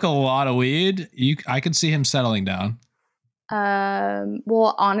smoke a lot of weed, I could see him settling down.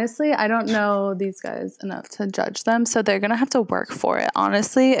 Well, honestly, I don't know these guys enough to judge them, so they're gonna have to work for it.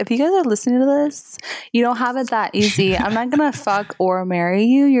 Honestly, if you guys are listening to this, you don't have it that easy. I'm not gonna fuck or marry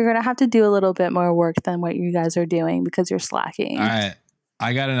you. You're gonna have to do a little bit more work than what you guys are doing because you're slacking. All right,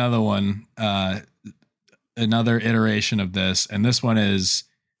 I got another one, another iteration of this, and this one is,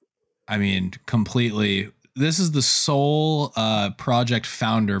 I mean, completely. This is the sole project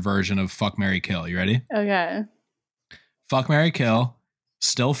founder version of Fuck, Marry, Kill. You ready? Okay. Fuck, Marry, Kill,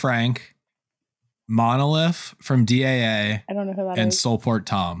 still Frank, Monolith from DAA. I don't know who that is. And Soulport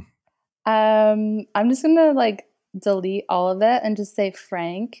Tom. I'm just gonna like delete all of it and just say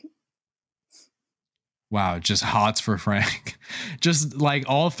Frank. Wow, just hots for Frank. Just like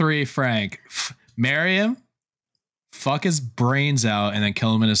all three Frank. Marry him, fuck his brains out, and then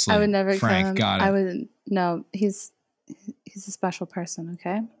kill him in his sleep. I would never Frank, kill him. got it. I would no. He's a special person.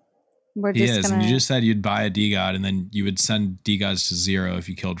 Okay. He is, and you just said you'd buy a DeGod, and then you would send DeGods to 0 if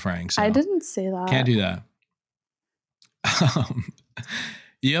you killed Frank. So I didn't say that. Can't do that.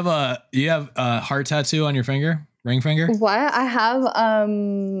 You have a heart tattoo on your finger, ring finger. What? I have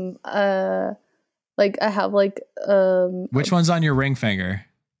Which one's on your ring finger?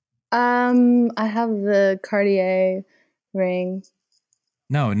 I have the Cartier ring.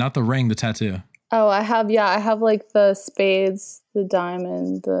 No, not the ring, the tattoo. Oh, I have like the spades, the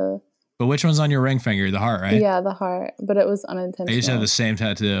diamond, the. But which one's on your ring finger? The heart, right? Yeah, the heart. But it was unintentional. I used to have the same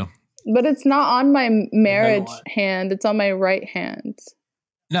tattoo. But it's not on my marriage hand. It's on my right hand.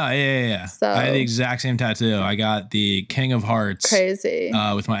 No, yeah. So, I had the exact same tattoo. I got the King of Hearts. Crazy.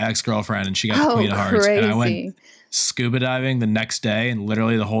 With my ex-girlfriend, and she got the Queen of Hearts. Crazy. And I went scuba diving the next day, and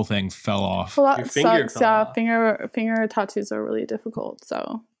literally the whole thing fell off. Well, that sucks. Yeah, finger tattoos are really difficult.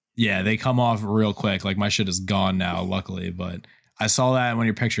 So. Yeah, they come off real quick. Like my shit is gone now, luckily. But I saw that in one of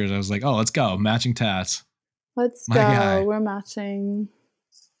your pictures. I was like, oh, let's go. Matching tats. Let's go. Guy. We're matching.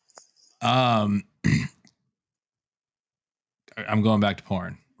 I'm going back to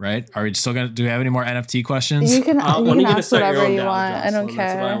porn, right? Are we still do we have any more NFT questions? You can, you can ask whatever you want. Jocelyn? I don't care.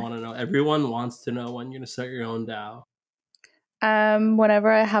 That's what I want to know. Everyone wants to know when you're going to start your own DAO.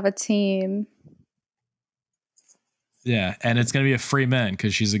 Whenever I have a team. Yeah, and it's going to be a free mint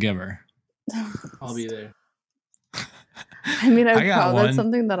because she's a giver. I'll be there. I mean, that's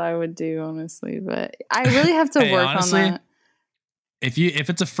something that I would do, honestly, but I really have to work on that. if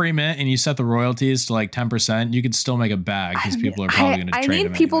it's a free mint and you set the royalties to like 10%, you could still make a bag because people are probably going to trade them. I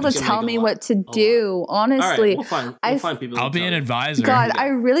need people anyways. to tell me what to do. Honestly, we'll find people. I'll be an advisor. God, I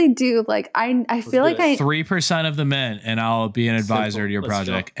really do. Like I feel like 3% of the mint, and I'll be an advisor to your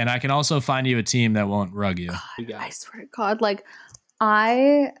project. And I can also find you a team that won't rug you. God, I swear to God,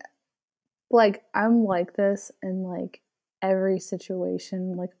 I'm like this in like every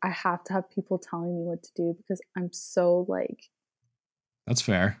situation. Like I have to have people telling me what to do because I'm so like. That's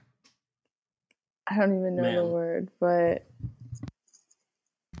fair. I don't even know the word, but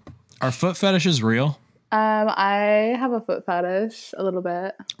are foot fetishes real? I have a foot fetish a little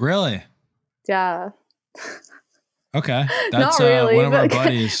bit. Really? Yeah. Okay. not That's really, one of our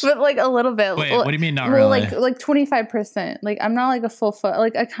buddies. But like a little bit. Wait, what do you mean not really? Like 25%. Like I'm not like a full foot.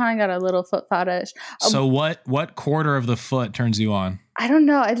 Like I kind of got a little foot fetish. So what quarter of the foot turns you on? I don't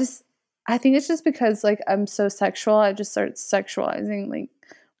know. I think it's just because like I'm so sexual. I just start sexualizing like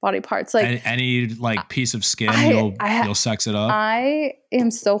body parts. Like any like piece of skin, you'll sex it up. I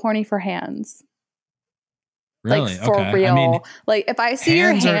am so horny for hands. Really? Like for real. I mean, like if I see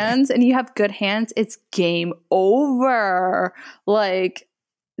your hands and you have good hands, it's game over. Like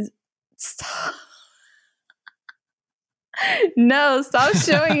stop. No, stop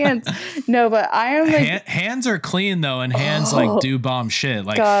showing hands. No, but I am like hands are clean though, and hands like do bomb shit.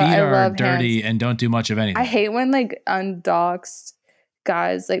 Like God, feet are dirty and don't do much of anything. I hate when like undoxed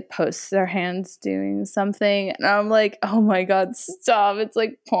guys like post their hands doing something, and I'm like, oh my God, stop! It's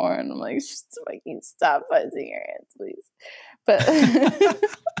like porn. I'm like, stop posting your hands, please. But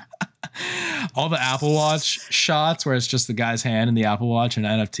all the Apple Watch shots where it's just the guy's hand in the Apple Watch and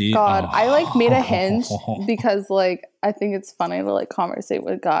NFT. God, I like made a Hinge because like I think it's funny to like conversate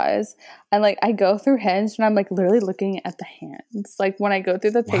with guys, and like I go through Hinge and I'm like literally looking at the hands. Like when I go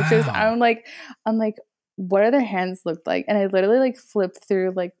through the pictures, I'm like, what do their hands look like? And I literally like flip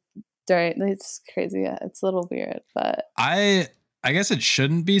through like it's crazy. Yeah, it's a little weird, but I guess it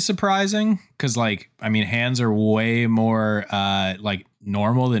shouldn't be surprising because like I mean hands are way more like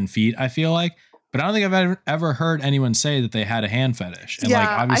normal than feet, I feel like. But I don't think I've ever heard anyone say that they had a hand fetish. And like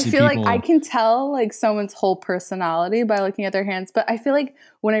obviously I feel like I can tell like someone's whole personality by looking at their hands. But I feel like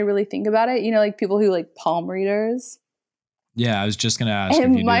when I really think about it, you know, like people who like palm readers. Yeah, I was just gonna ask. It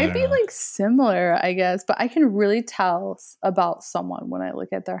might be like similar, I guess, but I can really tell about someone when I look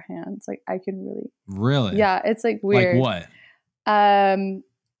at their hands. Like I can really. Yeah, it's like weird. Like what?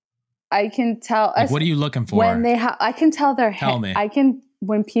 I can tell. Like, what are you looking for? When they I can tell their Tell me.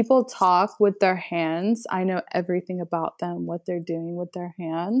 When people talk with their hands, I know everything about them, what they're doing with their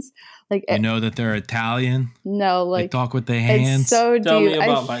hands. Like I know that they're Italian. No, like they talk with their hands. It's so deep. Tell me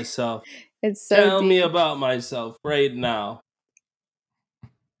about myself. It's so Tell deep. me about myself right now.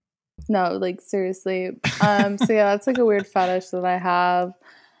 No, like seriously. So yeah, that's like a weird fetish that I have.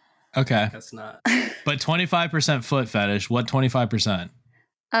 Okay. That's not. But 25% foot fetish. What 25%?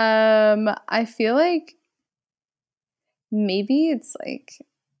 I feel like maybe it's like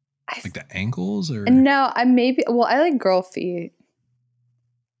the ankles or no, I like girl feet.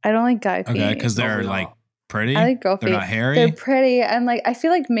 I don't like guy feet. Okay, because they're like pretty. I like girl feet. They're not hairy. They're pretty, and like I feel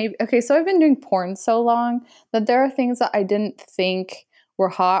like maybe so I've been doing porn so long that there are things that I didn't think were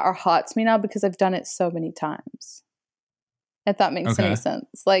hot are hot to me now because I've done it so many times. If that makes any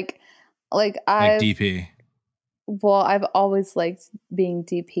sense. Like DP. Well, I've always liked being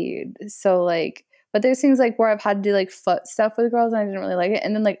DP'd. So like, but there's things like where I've had to do like foot stuff with girls and I didn't really like it.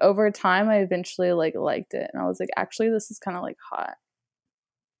 And then like over time, I eventually like liked it. And I was like, actually, this is kind of like hot.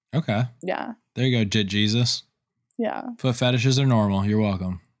 Okay. Yeah. There you go, Jit Jesus. Yeah. Foot fetishes are normal. You're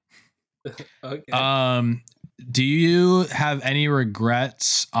welcome. Okay. Do you have any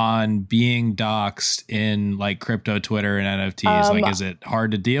regrets on being doxxed in like crypto, Twitter, and NFTs? Like, is it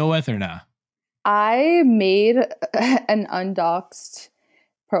hard to deal with or not? I made an undoxed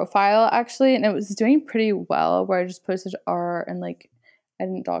profile actually, and it was doing pretty well where I just posted art and like I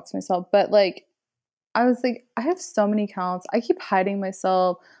didn't dox myself. But like I was like, I have so many accounts. I keep hiding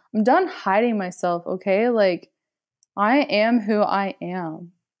myself. I'm done hiding myself, okay? Like I am who I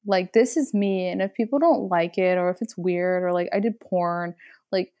am. Like this is me, and if people don't like it or if it's weird or like I did porn,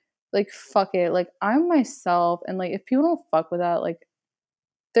 like fuck it. Like I'm myself, and like if people don't fuck with that, like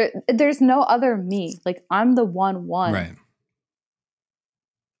there's no other me. Like I'm the one. Right.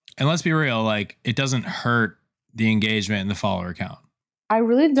 And let's be real, like it doesn't hurt the engagement in the follower count. I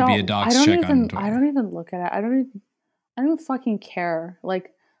really don't. To be a dox chick on Twitter. I don't even look at it. I don't fucking care.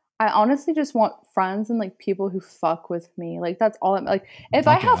 Like I honestly just want friends and like people who fuck with me. Like that's all I'm like if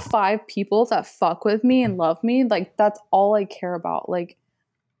I have 5 people that fuck with me and love me, like that's all I care about. Like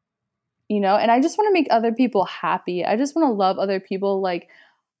and I just want to make other people happy. I just want to love other people. Like,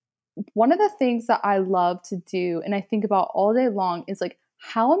 one of the things that I love to do and I think about all day long is like,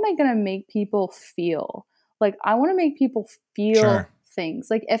 how am I going to make people feel? Like, I want to make people feel things.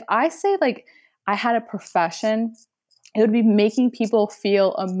 Like, if I say like I had a profession, it would be making people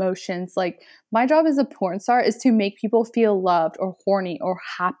feel emotions. Like, my job as a porn star is to make people feel loved or horny or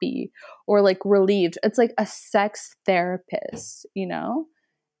happy or like relieved. It's like a sex therapist,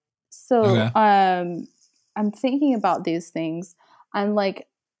 So I'm thinking about these things. I'm like,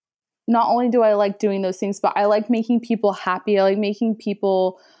 not only do I like doing those things, but I like making people happy. I like making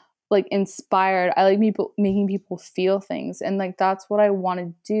people like inspired. I like making people feel things. And like, that's what I want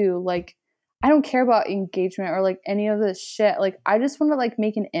to do. Like, I don't care about engagement or like any of this shit. Like, I just want to like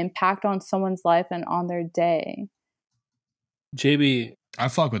make an impact on someone's life and on their day. JB, I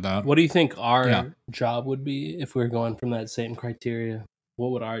fuck with that. what do you think our job would be if we were going from that same criteria?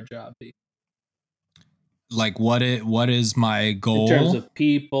 What would our job be? Like, what is my goal? In terms of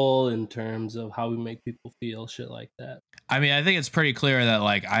people, in terms of how we make people feel, shit like that. I mean, I think it's pretty clear that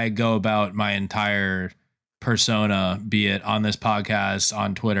like I go about my entire persona, be it on this podcast,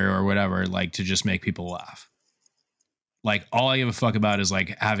 on Twitter or whatever, like to just make people laugh. Like, all I give a fuck about is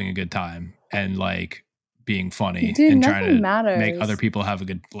like having a good time and like being funny and trying to make other people have a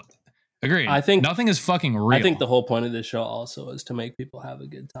good. Agreed. I think nothing is fucking real. I think the whole point of this show also is to make people have a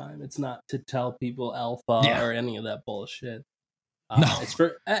good time. It's not to tell people alpha or any of that bullshit. No, it's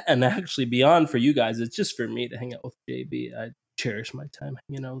for, and actually beyond for you guys, it's just for me to hang out with JB. I cherish my time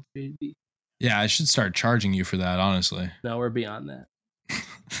hanging out with JB. Yeah, I should start charging you for that, honestly. No, we're beyond that.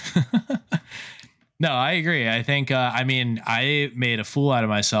 No, I agree. I think, I mean, I made a fool out of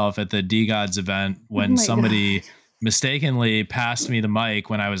myself at the DeGods event when somebody mistakenly passed me the mic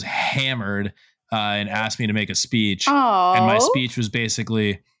when I was hammered and asked me to make a speech. Aww. And my speech was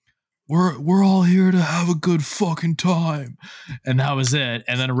basically, we're all here to have a good fucking time. And that was it.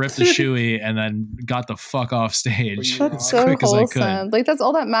 And then ripped the shoey and then got the fuck off stage. That's so wholesome. Like, that's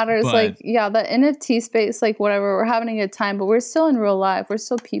all that matters. But, like, yeah, the NFT space, like, whatever, we're having a good time, but we're still in real life. We're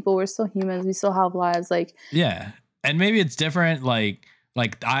still people. We're still humans. We still have lives. Like, yeah. And maybe it's different. Like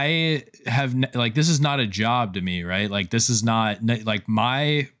I have, like, this is not a job to me, right? Like, this is not, like,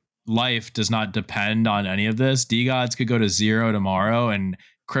 my life does not depend on any of this. DeGods could go to zero tomorrow and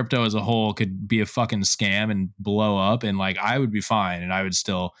crypto as a whole could be a fucking scam and blow up, and like I would be fine and I would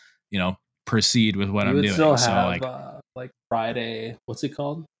still, proceed with what I'm doing. Still so have, like Friday, what's it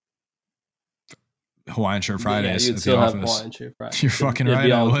called? Hawaiian Shirt Fridays. Yeah, you'd still have Hawaiian Shirt Fridays. You're fucking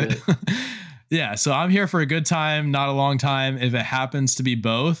right. I would. Yeah, so I'm here for a good time, not a long time. If it happens to be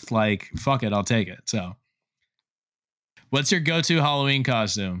both, like, fuck it, I'll take it. So, what's your go-to Halloween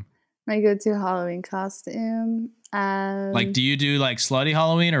costume? My go-to Halloween costume. Like, do you do like slutty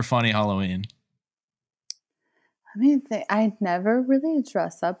Halloween or funny Halloween? I mean, I never really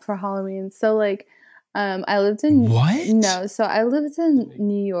dress up for Halloween. So like, I lived in what? No, so I lived in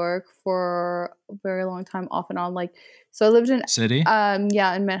New York for a very long time, off and on. Like, so I lived in city.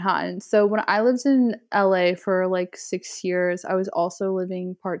 Yeah, in Manhattan. So when I lived in LA for like 6 years, I was also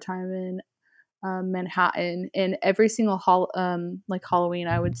living part time in Manhattan. And every single like Halloween,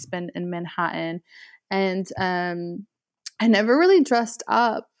 I would spend in Manhattan. And I never really dressed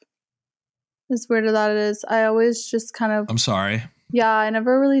up. As weird as that is, I always just kind of. I'm sorry. Yeah, I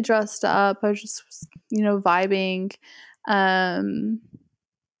never really dressed up. I was just, vibing.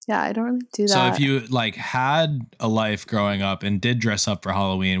 Yeah, I don't really do that. So if you like had a life growing up and did dress up for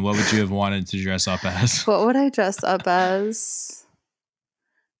Halloween, what would you have wanted to dress up as? What would I dress up as?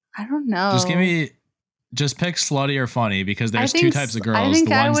 I don't know. Just pick slutty or funny, because there's two types of girls. I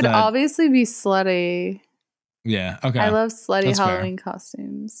think I would obviously be slutty. Yeah, okay. I love slutty Halloween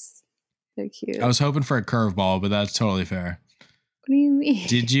costumes. They're cute. I was hoping for a curveball, but that's totally fair. What do you mean?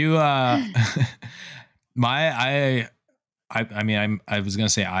 Did you I mean, I was gonna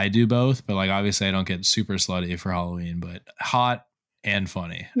say I do both, but like obviously I don't get super slutty for Halloween, but hot and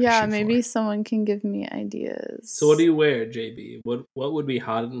funny. Yeah, maybe someone can give me ideas. So what do you wear, JB? What would be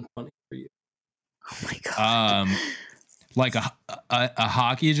hot and funny for you? Oh my god. Like a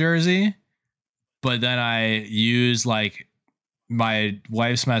hockey jersey, but then I use like my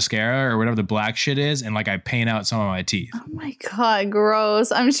wife's mascara or whatever the black shit is, and like I paint out some of my teeth. Oh my god,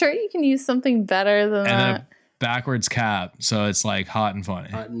 gross. I'm sure you can use something better than that. And a backwards cap, so it's like hot and funny.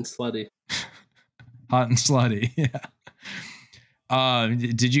 Hot and slutty. Hot and slutty, yeah.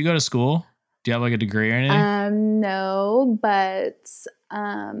 Did you go to school? Do you have like a degree or anything? No, but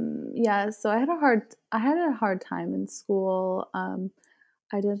yeah, so I had a hard time in school.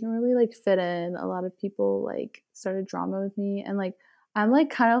 I didn't really like fit in. A lot of people like started drama with me, and like I'm like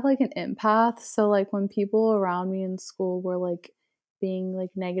kind of like an empath. So like when people around me in school were like being like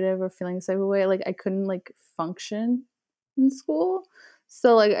negative or feeling the same way, like I couldn't like function in school.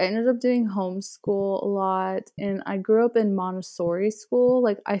 So like I ended up doing homeschool a lot, and I grew up in Montessori school.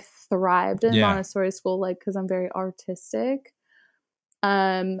 Like I thrived in Montessori school, like because I'm very artistic.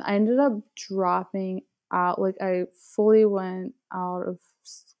 I ended up dropping out. Like I fully went out of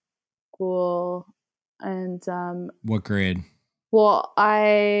school, and what grade? well,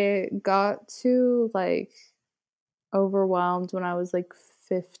 I got to like overwhelmed when I was like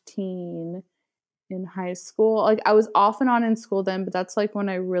 15 in high school. Like I was off and on in school then, but that's like when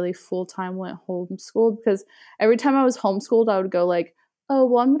I really full-time went homeschooled, because every time I was homeschooled, I would go like, oh,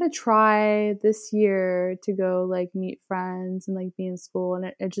 well, I'm going to try this year to go like meet friends and like be in school.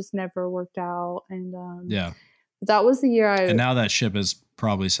 And it just never worked out. And that was the year And now that ship is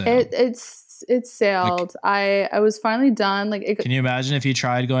probably sailed. It sailed. Like, I was finally done. Like, can you imagine if you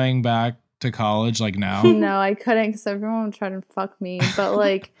tried going back to college like now? No, I couldn't, because everyone would try to fuck me. But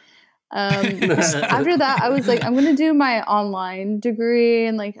like, after that, I was like, I'm gonna do my online degree,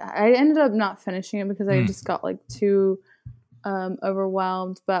 and like I ended up not finishing it because I just got like too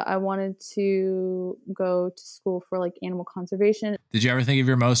overwhelmed. But I wanted to go to school for like animal conservation. Did you ever think of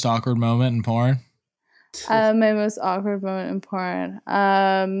your most awkward moment in porn? My most awkward moment in porn.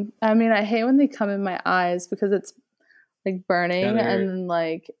 I mean, I hate when they come in my eyes because it's like burning, and then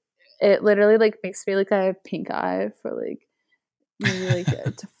like it literally like makes me like I have pink eye for like maybe like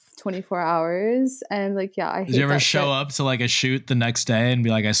 24 hours. And like, yeah, I hate. Did you ever show up to like a shoot the next day and be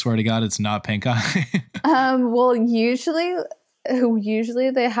like, I swear to God, it's not pink eye? Well, usually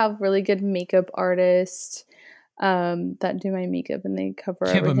they have really good makeup artists that do my makeup, and they cover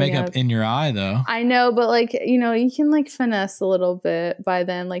everything. Can't put makeup in your eye though. I know, but like, you know, you can like finesse a little bit by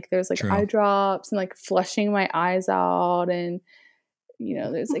then. Like there's like eye drops and like flushing my eyes out, and you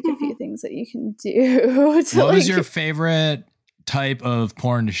know, there's like a few things that you can do. What was your favorite type of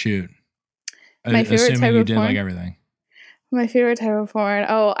porn to shoot? My favorite assuming type you of did porn? like everything. My favorite type of porn.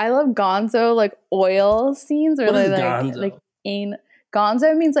 Oh, I love gonzo, like oil scenes, or like gonzo?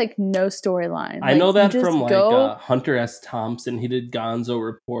 Gonzo means like no storyline. I know that from like Hunter S. Thompson. He did gonzo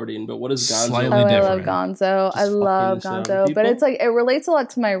reporting, but what is gonzo? Slightly different. I love gonzo. I love gonzo, but it's like it relates a lot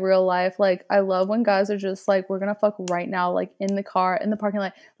to my real life. Like I love when guys are just like, we're gonna fuck right now, like in the car, in the parking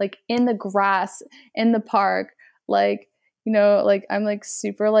lot, like in the grass, in the park, like, you know, like I'm like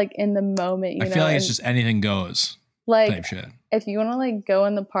super like in the moment. You know, I feel like it's just anything goes. Like type shit. If you want to like go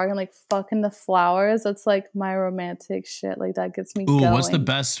in the park and like fuck in the flowers, that's like my romantic shit. Like that gets me going. What's the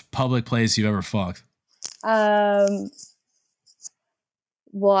best public place you've ever fucked? Well,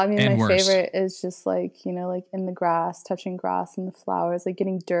 I mean, my favorite is just like, you know, like in the grass, touching grass and the flowers, like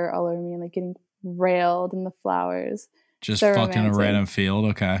getting dirt all over me and like getting railed in the flowers. Just so fucking romantic. A random field.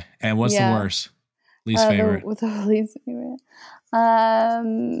 Okay. And what's the worst? Least favorite? The least favorite.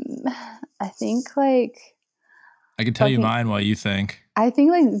 I think like. I can tell you mine while you think. I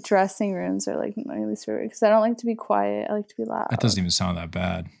think like dressing rooms are like my least favorite because I don't like to be quiet. I like to be loud. That doesn't even sound that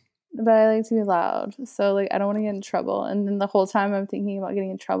bad. But I like to be loud. So like I don't want to get in trouble. And then the whole time I'm thinking about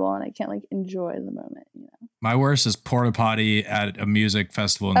getting in trouble and I can't like enjoy the moment, you know. My worst is porta potty at a music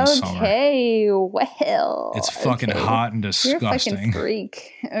festival in the summer. Okay, well. It's fucking hot and disgusting. You're a fucking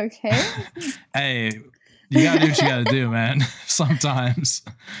freak. Okay. Hey, you gotta do what you gotta do, man. Sometimes.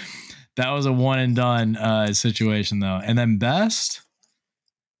 That was a one and done situation though. And then best,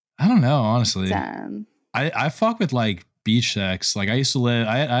 I don't know, honestly. Damn. I fuck with like beach sex. Like I used to live,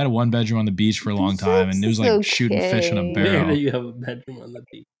 I had a 1-bedroom on the beach for a long time, and it was like shooting fish in a barrel. Where do you have a bedroom on the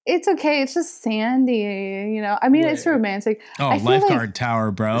beach? It's okay. It's just sandy, you know. I mean, it's romantic. Oh, lifeguard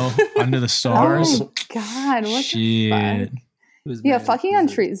tower, bro. Under the stars. Oh my God. What the fuck? Yeah, fucking on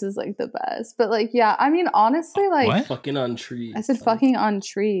trees is like the best. But like, yeah, I mean, honestly, like. What? Fucking on trees. I said fucking on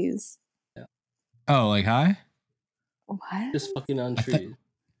trees. Yeah. Oh, like high? What? Just fucking on trees.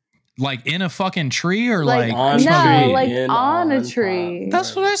 Like in a fucking tree or like on a tree.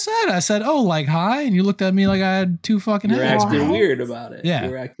 That's what I said. I said, oh, like high, and you looked at me like I had two fucking heads. You're acting weird about it. Yeah.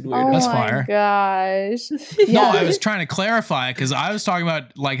 You're acting weird. Oh That's my fire. Gosh. No, I was trying to clarify because I was talking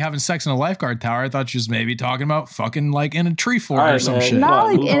about like having sex in a lifeguard tower. I thought she was maybe talking about fucking like in a tree fort or some shit. Not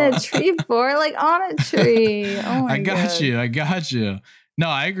like in a tree fort, like on a tree. Oh my God. I got you. No,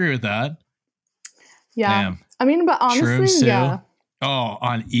 I agree with that. Yeah. Damn. I mean, but honestly, Shrooms too. yeah. Oh,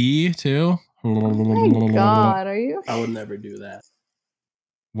 on E too? Oh my God, are you? I would never do that.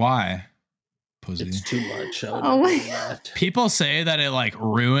 Why? pussy. It's too much. Oh my God. People say that it like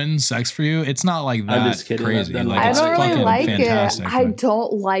ruins sex for you. It's not like that. I'm just kidding. Crazy. Like, I it's don't really fucking like fantastic. it. I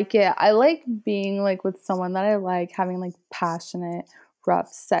don't like it. I like being like with someone that I like, having like passionate,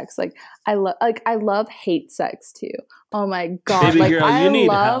 rough sex. Like I love hate sex too. Oh my god! Baby like girl, you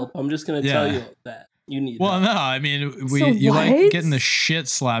need help. I'm just gonna tell you that. You need help. No, I mean, So you what? like getting the shit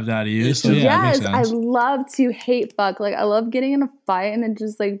slapped out of you. So yeah, yes, it makes I sense. love to hate fuck. Like I love getting in a fight and then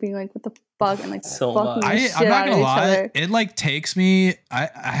just like being like, what the fuck, and like So fucking the shit I'm not out of gonna each lie. other. It like takes me. I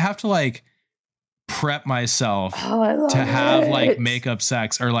have to like prep myself to have like makeup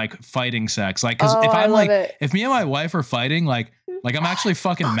sex or like fighting sex. Like, because if I'm like, if me and my wife are fighting, like I'm actually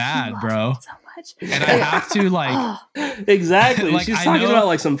fucking mad, bro. So much. And I have to like exactly. like, She's I talking know, about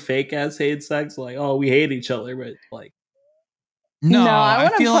like some fake ass hate sex, like, oh, we hate each other, but like, no, I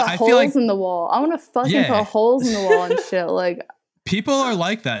want to put holes like, in the wall. I want to fucking put holes in the wall and shit. Like, people are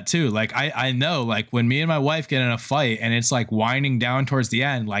like that too. Like I know, like when me and my wife get in a fight and it's like winding down towards the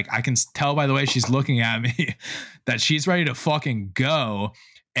end, like I can tell by the way she's looking at me that she's ready to fucking go.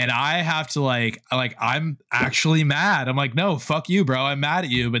 And I have to like I'm actually mad. I'm like, no, fuck you, bro. I'm mad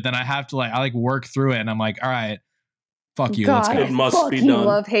at you. But then I have to I work through it. And I'm like, all right, fuck you. God, let's go. It must be done. I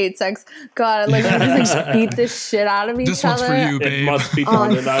love hate sex. God, like we just like beat the shit out of each other. This one's for you, babe. It must be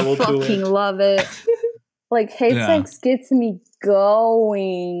done, and I will do it. Fucking love it. Like hate sex gets me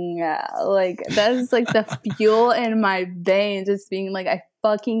going. Like that's like the fuel in my veins. Just being like, I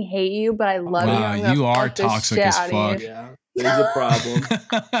fucking hate you, but I love you. Wow, you are toxic as fuck. Yeah, there's a problem.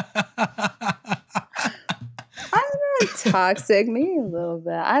 I'm not toxic, maybe a little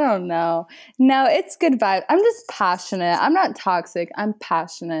bit. I don't know. No, it's good vibe. I'm just passionate. I'm not toxic. I'm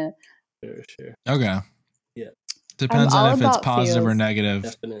passionate. Sure. Okay. Yeah. Depends on if it's positive or negative.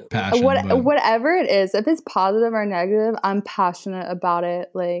 Definitely. Passion. Whatever it is, if it's positive or negative, I'm passionate about it.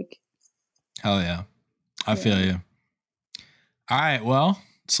 Like, hell yeah. I feel you. All right. Well,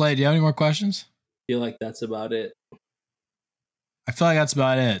 Slate, do you have any more questions? I feel like that's about it. I feel like that's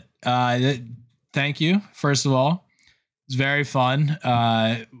about it. Thank you, first of all. It's very fun.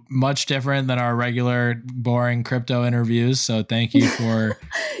 Much different than our regular boring crypto interviews. So thank you for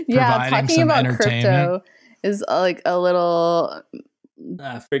providing some entertainment. Crypto is like a little.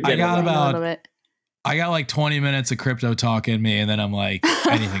 Forget I got like 20 minutes of crypto talk in me, and then I'm like,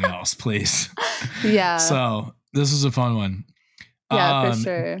 anything else, please. Yeah. So this is a fun one. Yeah, for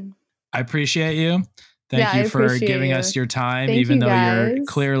sure. I appreciate you. Thank you for giving us your time, even though you're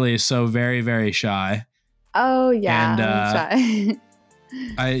clearly so very, very shy. Oh yeah, and I'm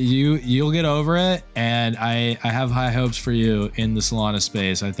shy. You'll get over it, and I have high hopes for you in the Solana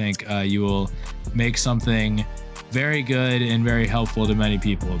space. I think you will make something very good and very helpful to many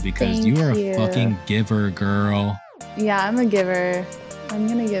people because you are a fucking giver, girl. Yeah, I'm a giver. I'm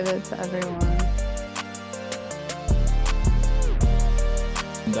gonna give it to everyone.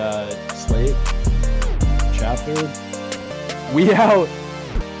 And Slate chapter, we out.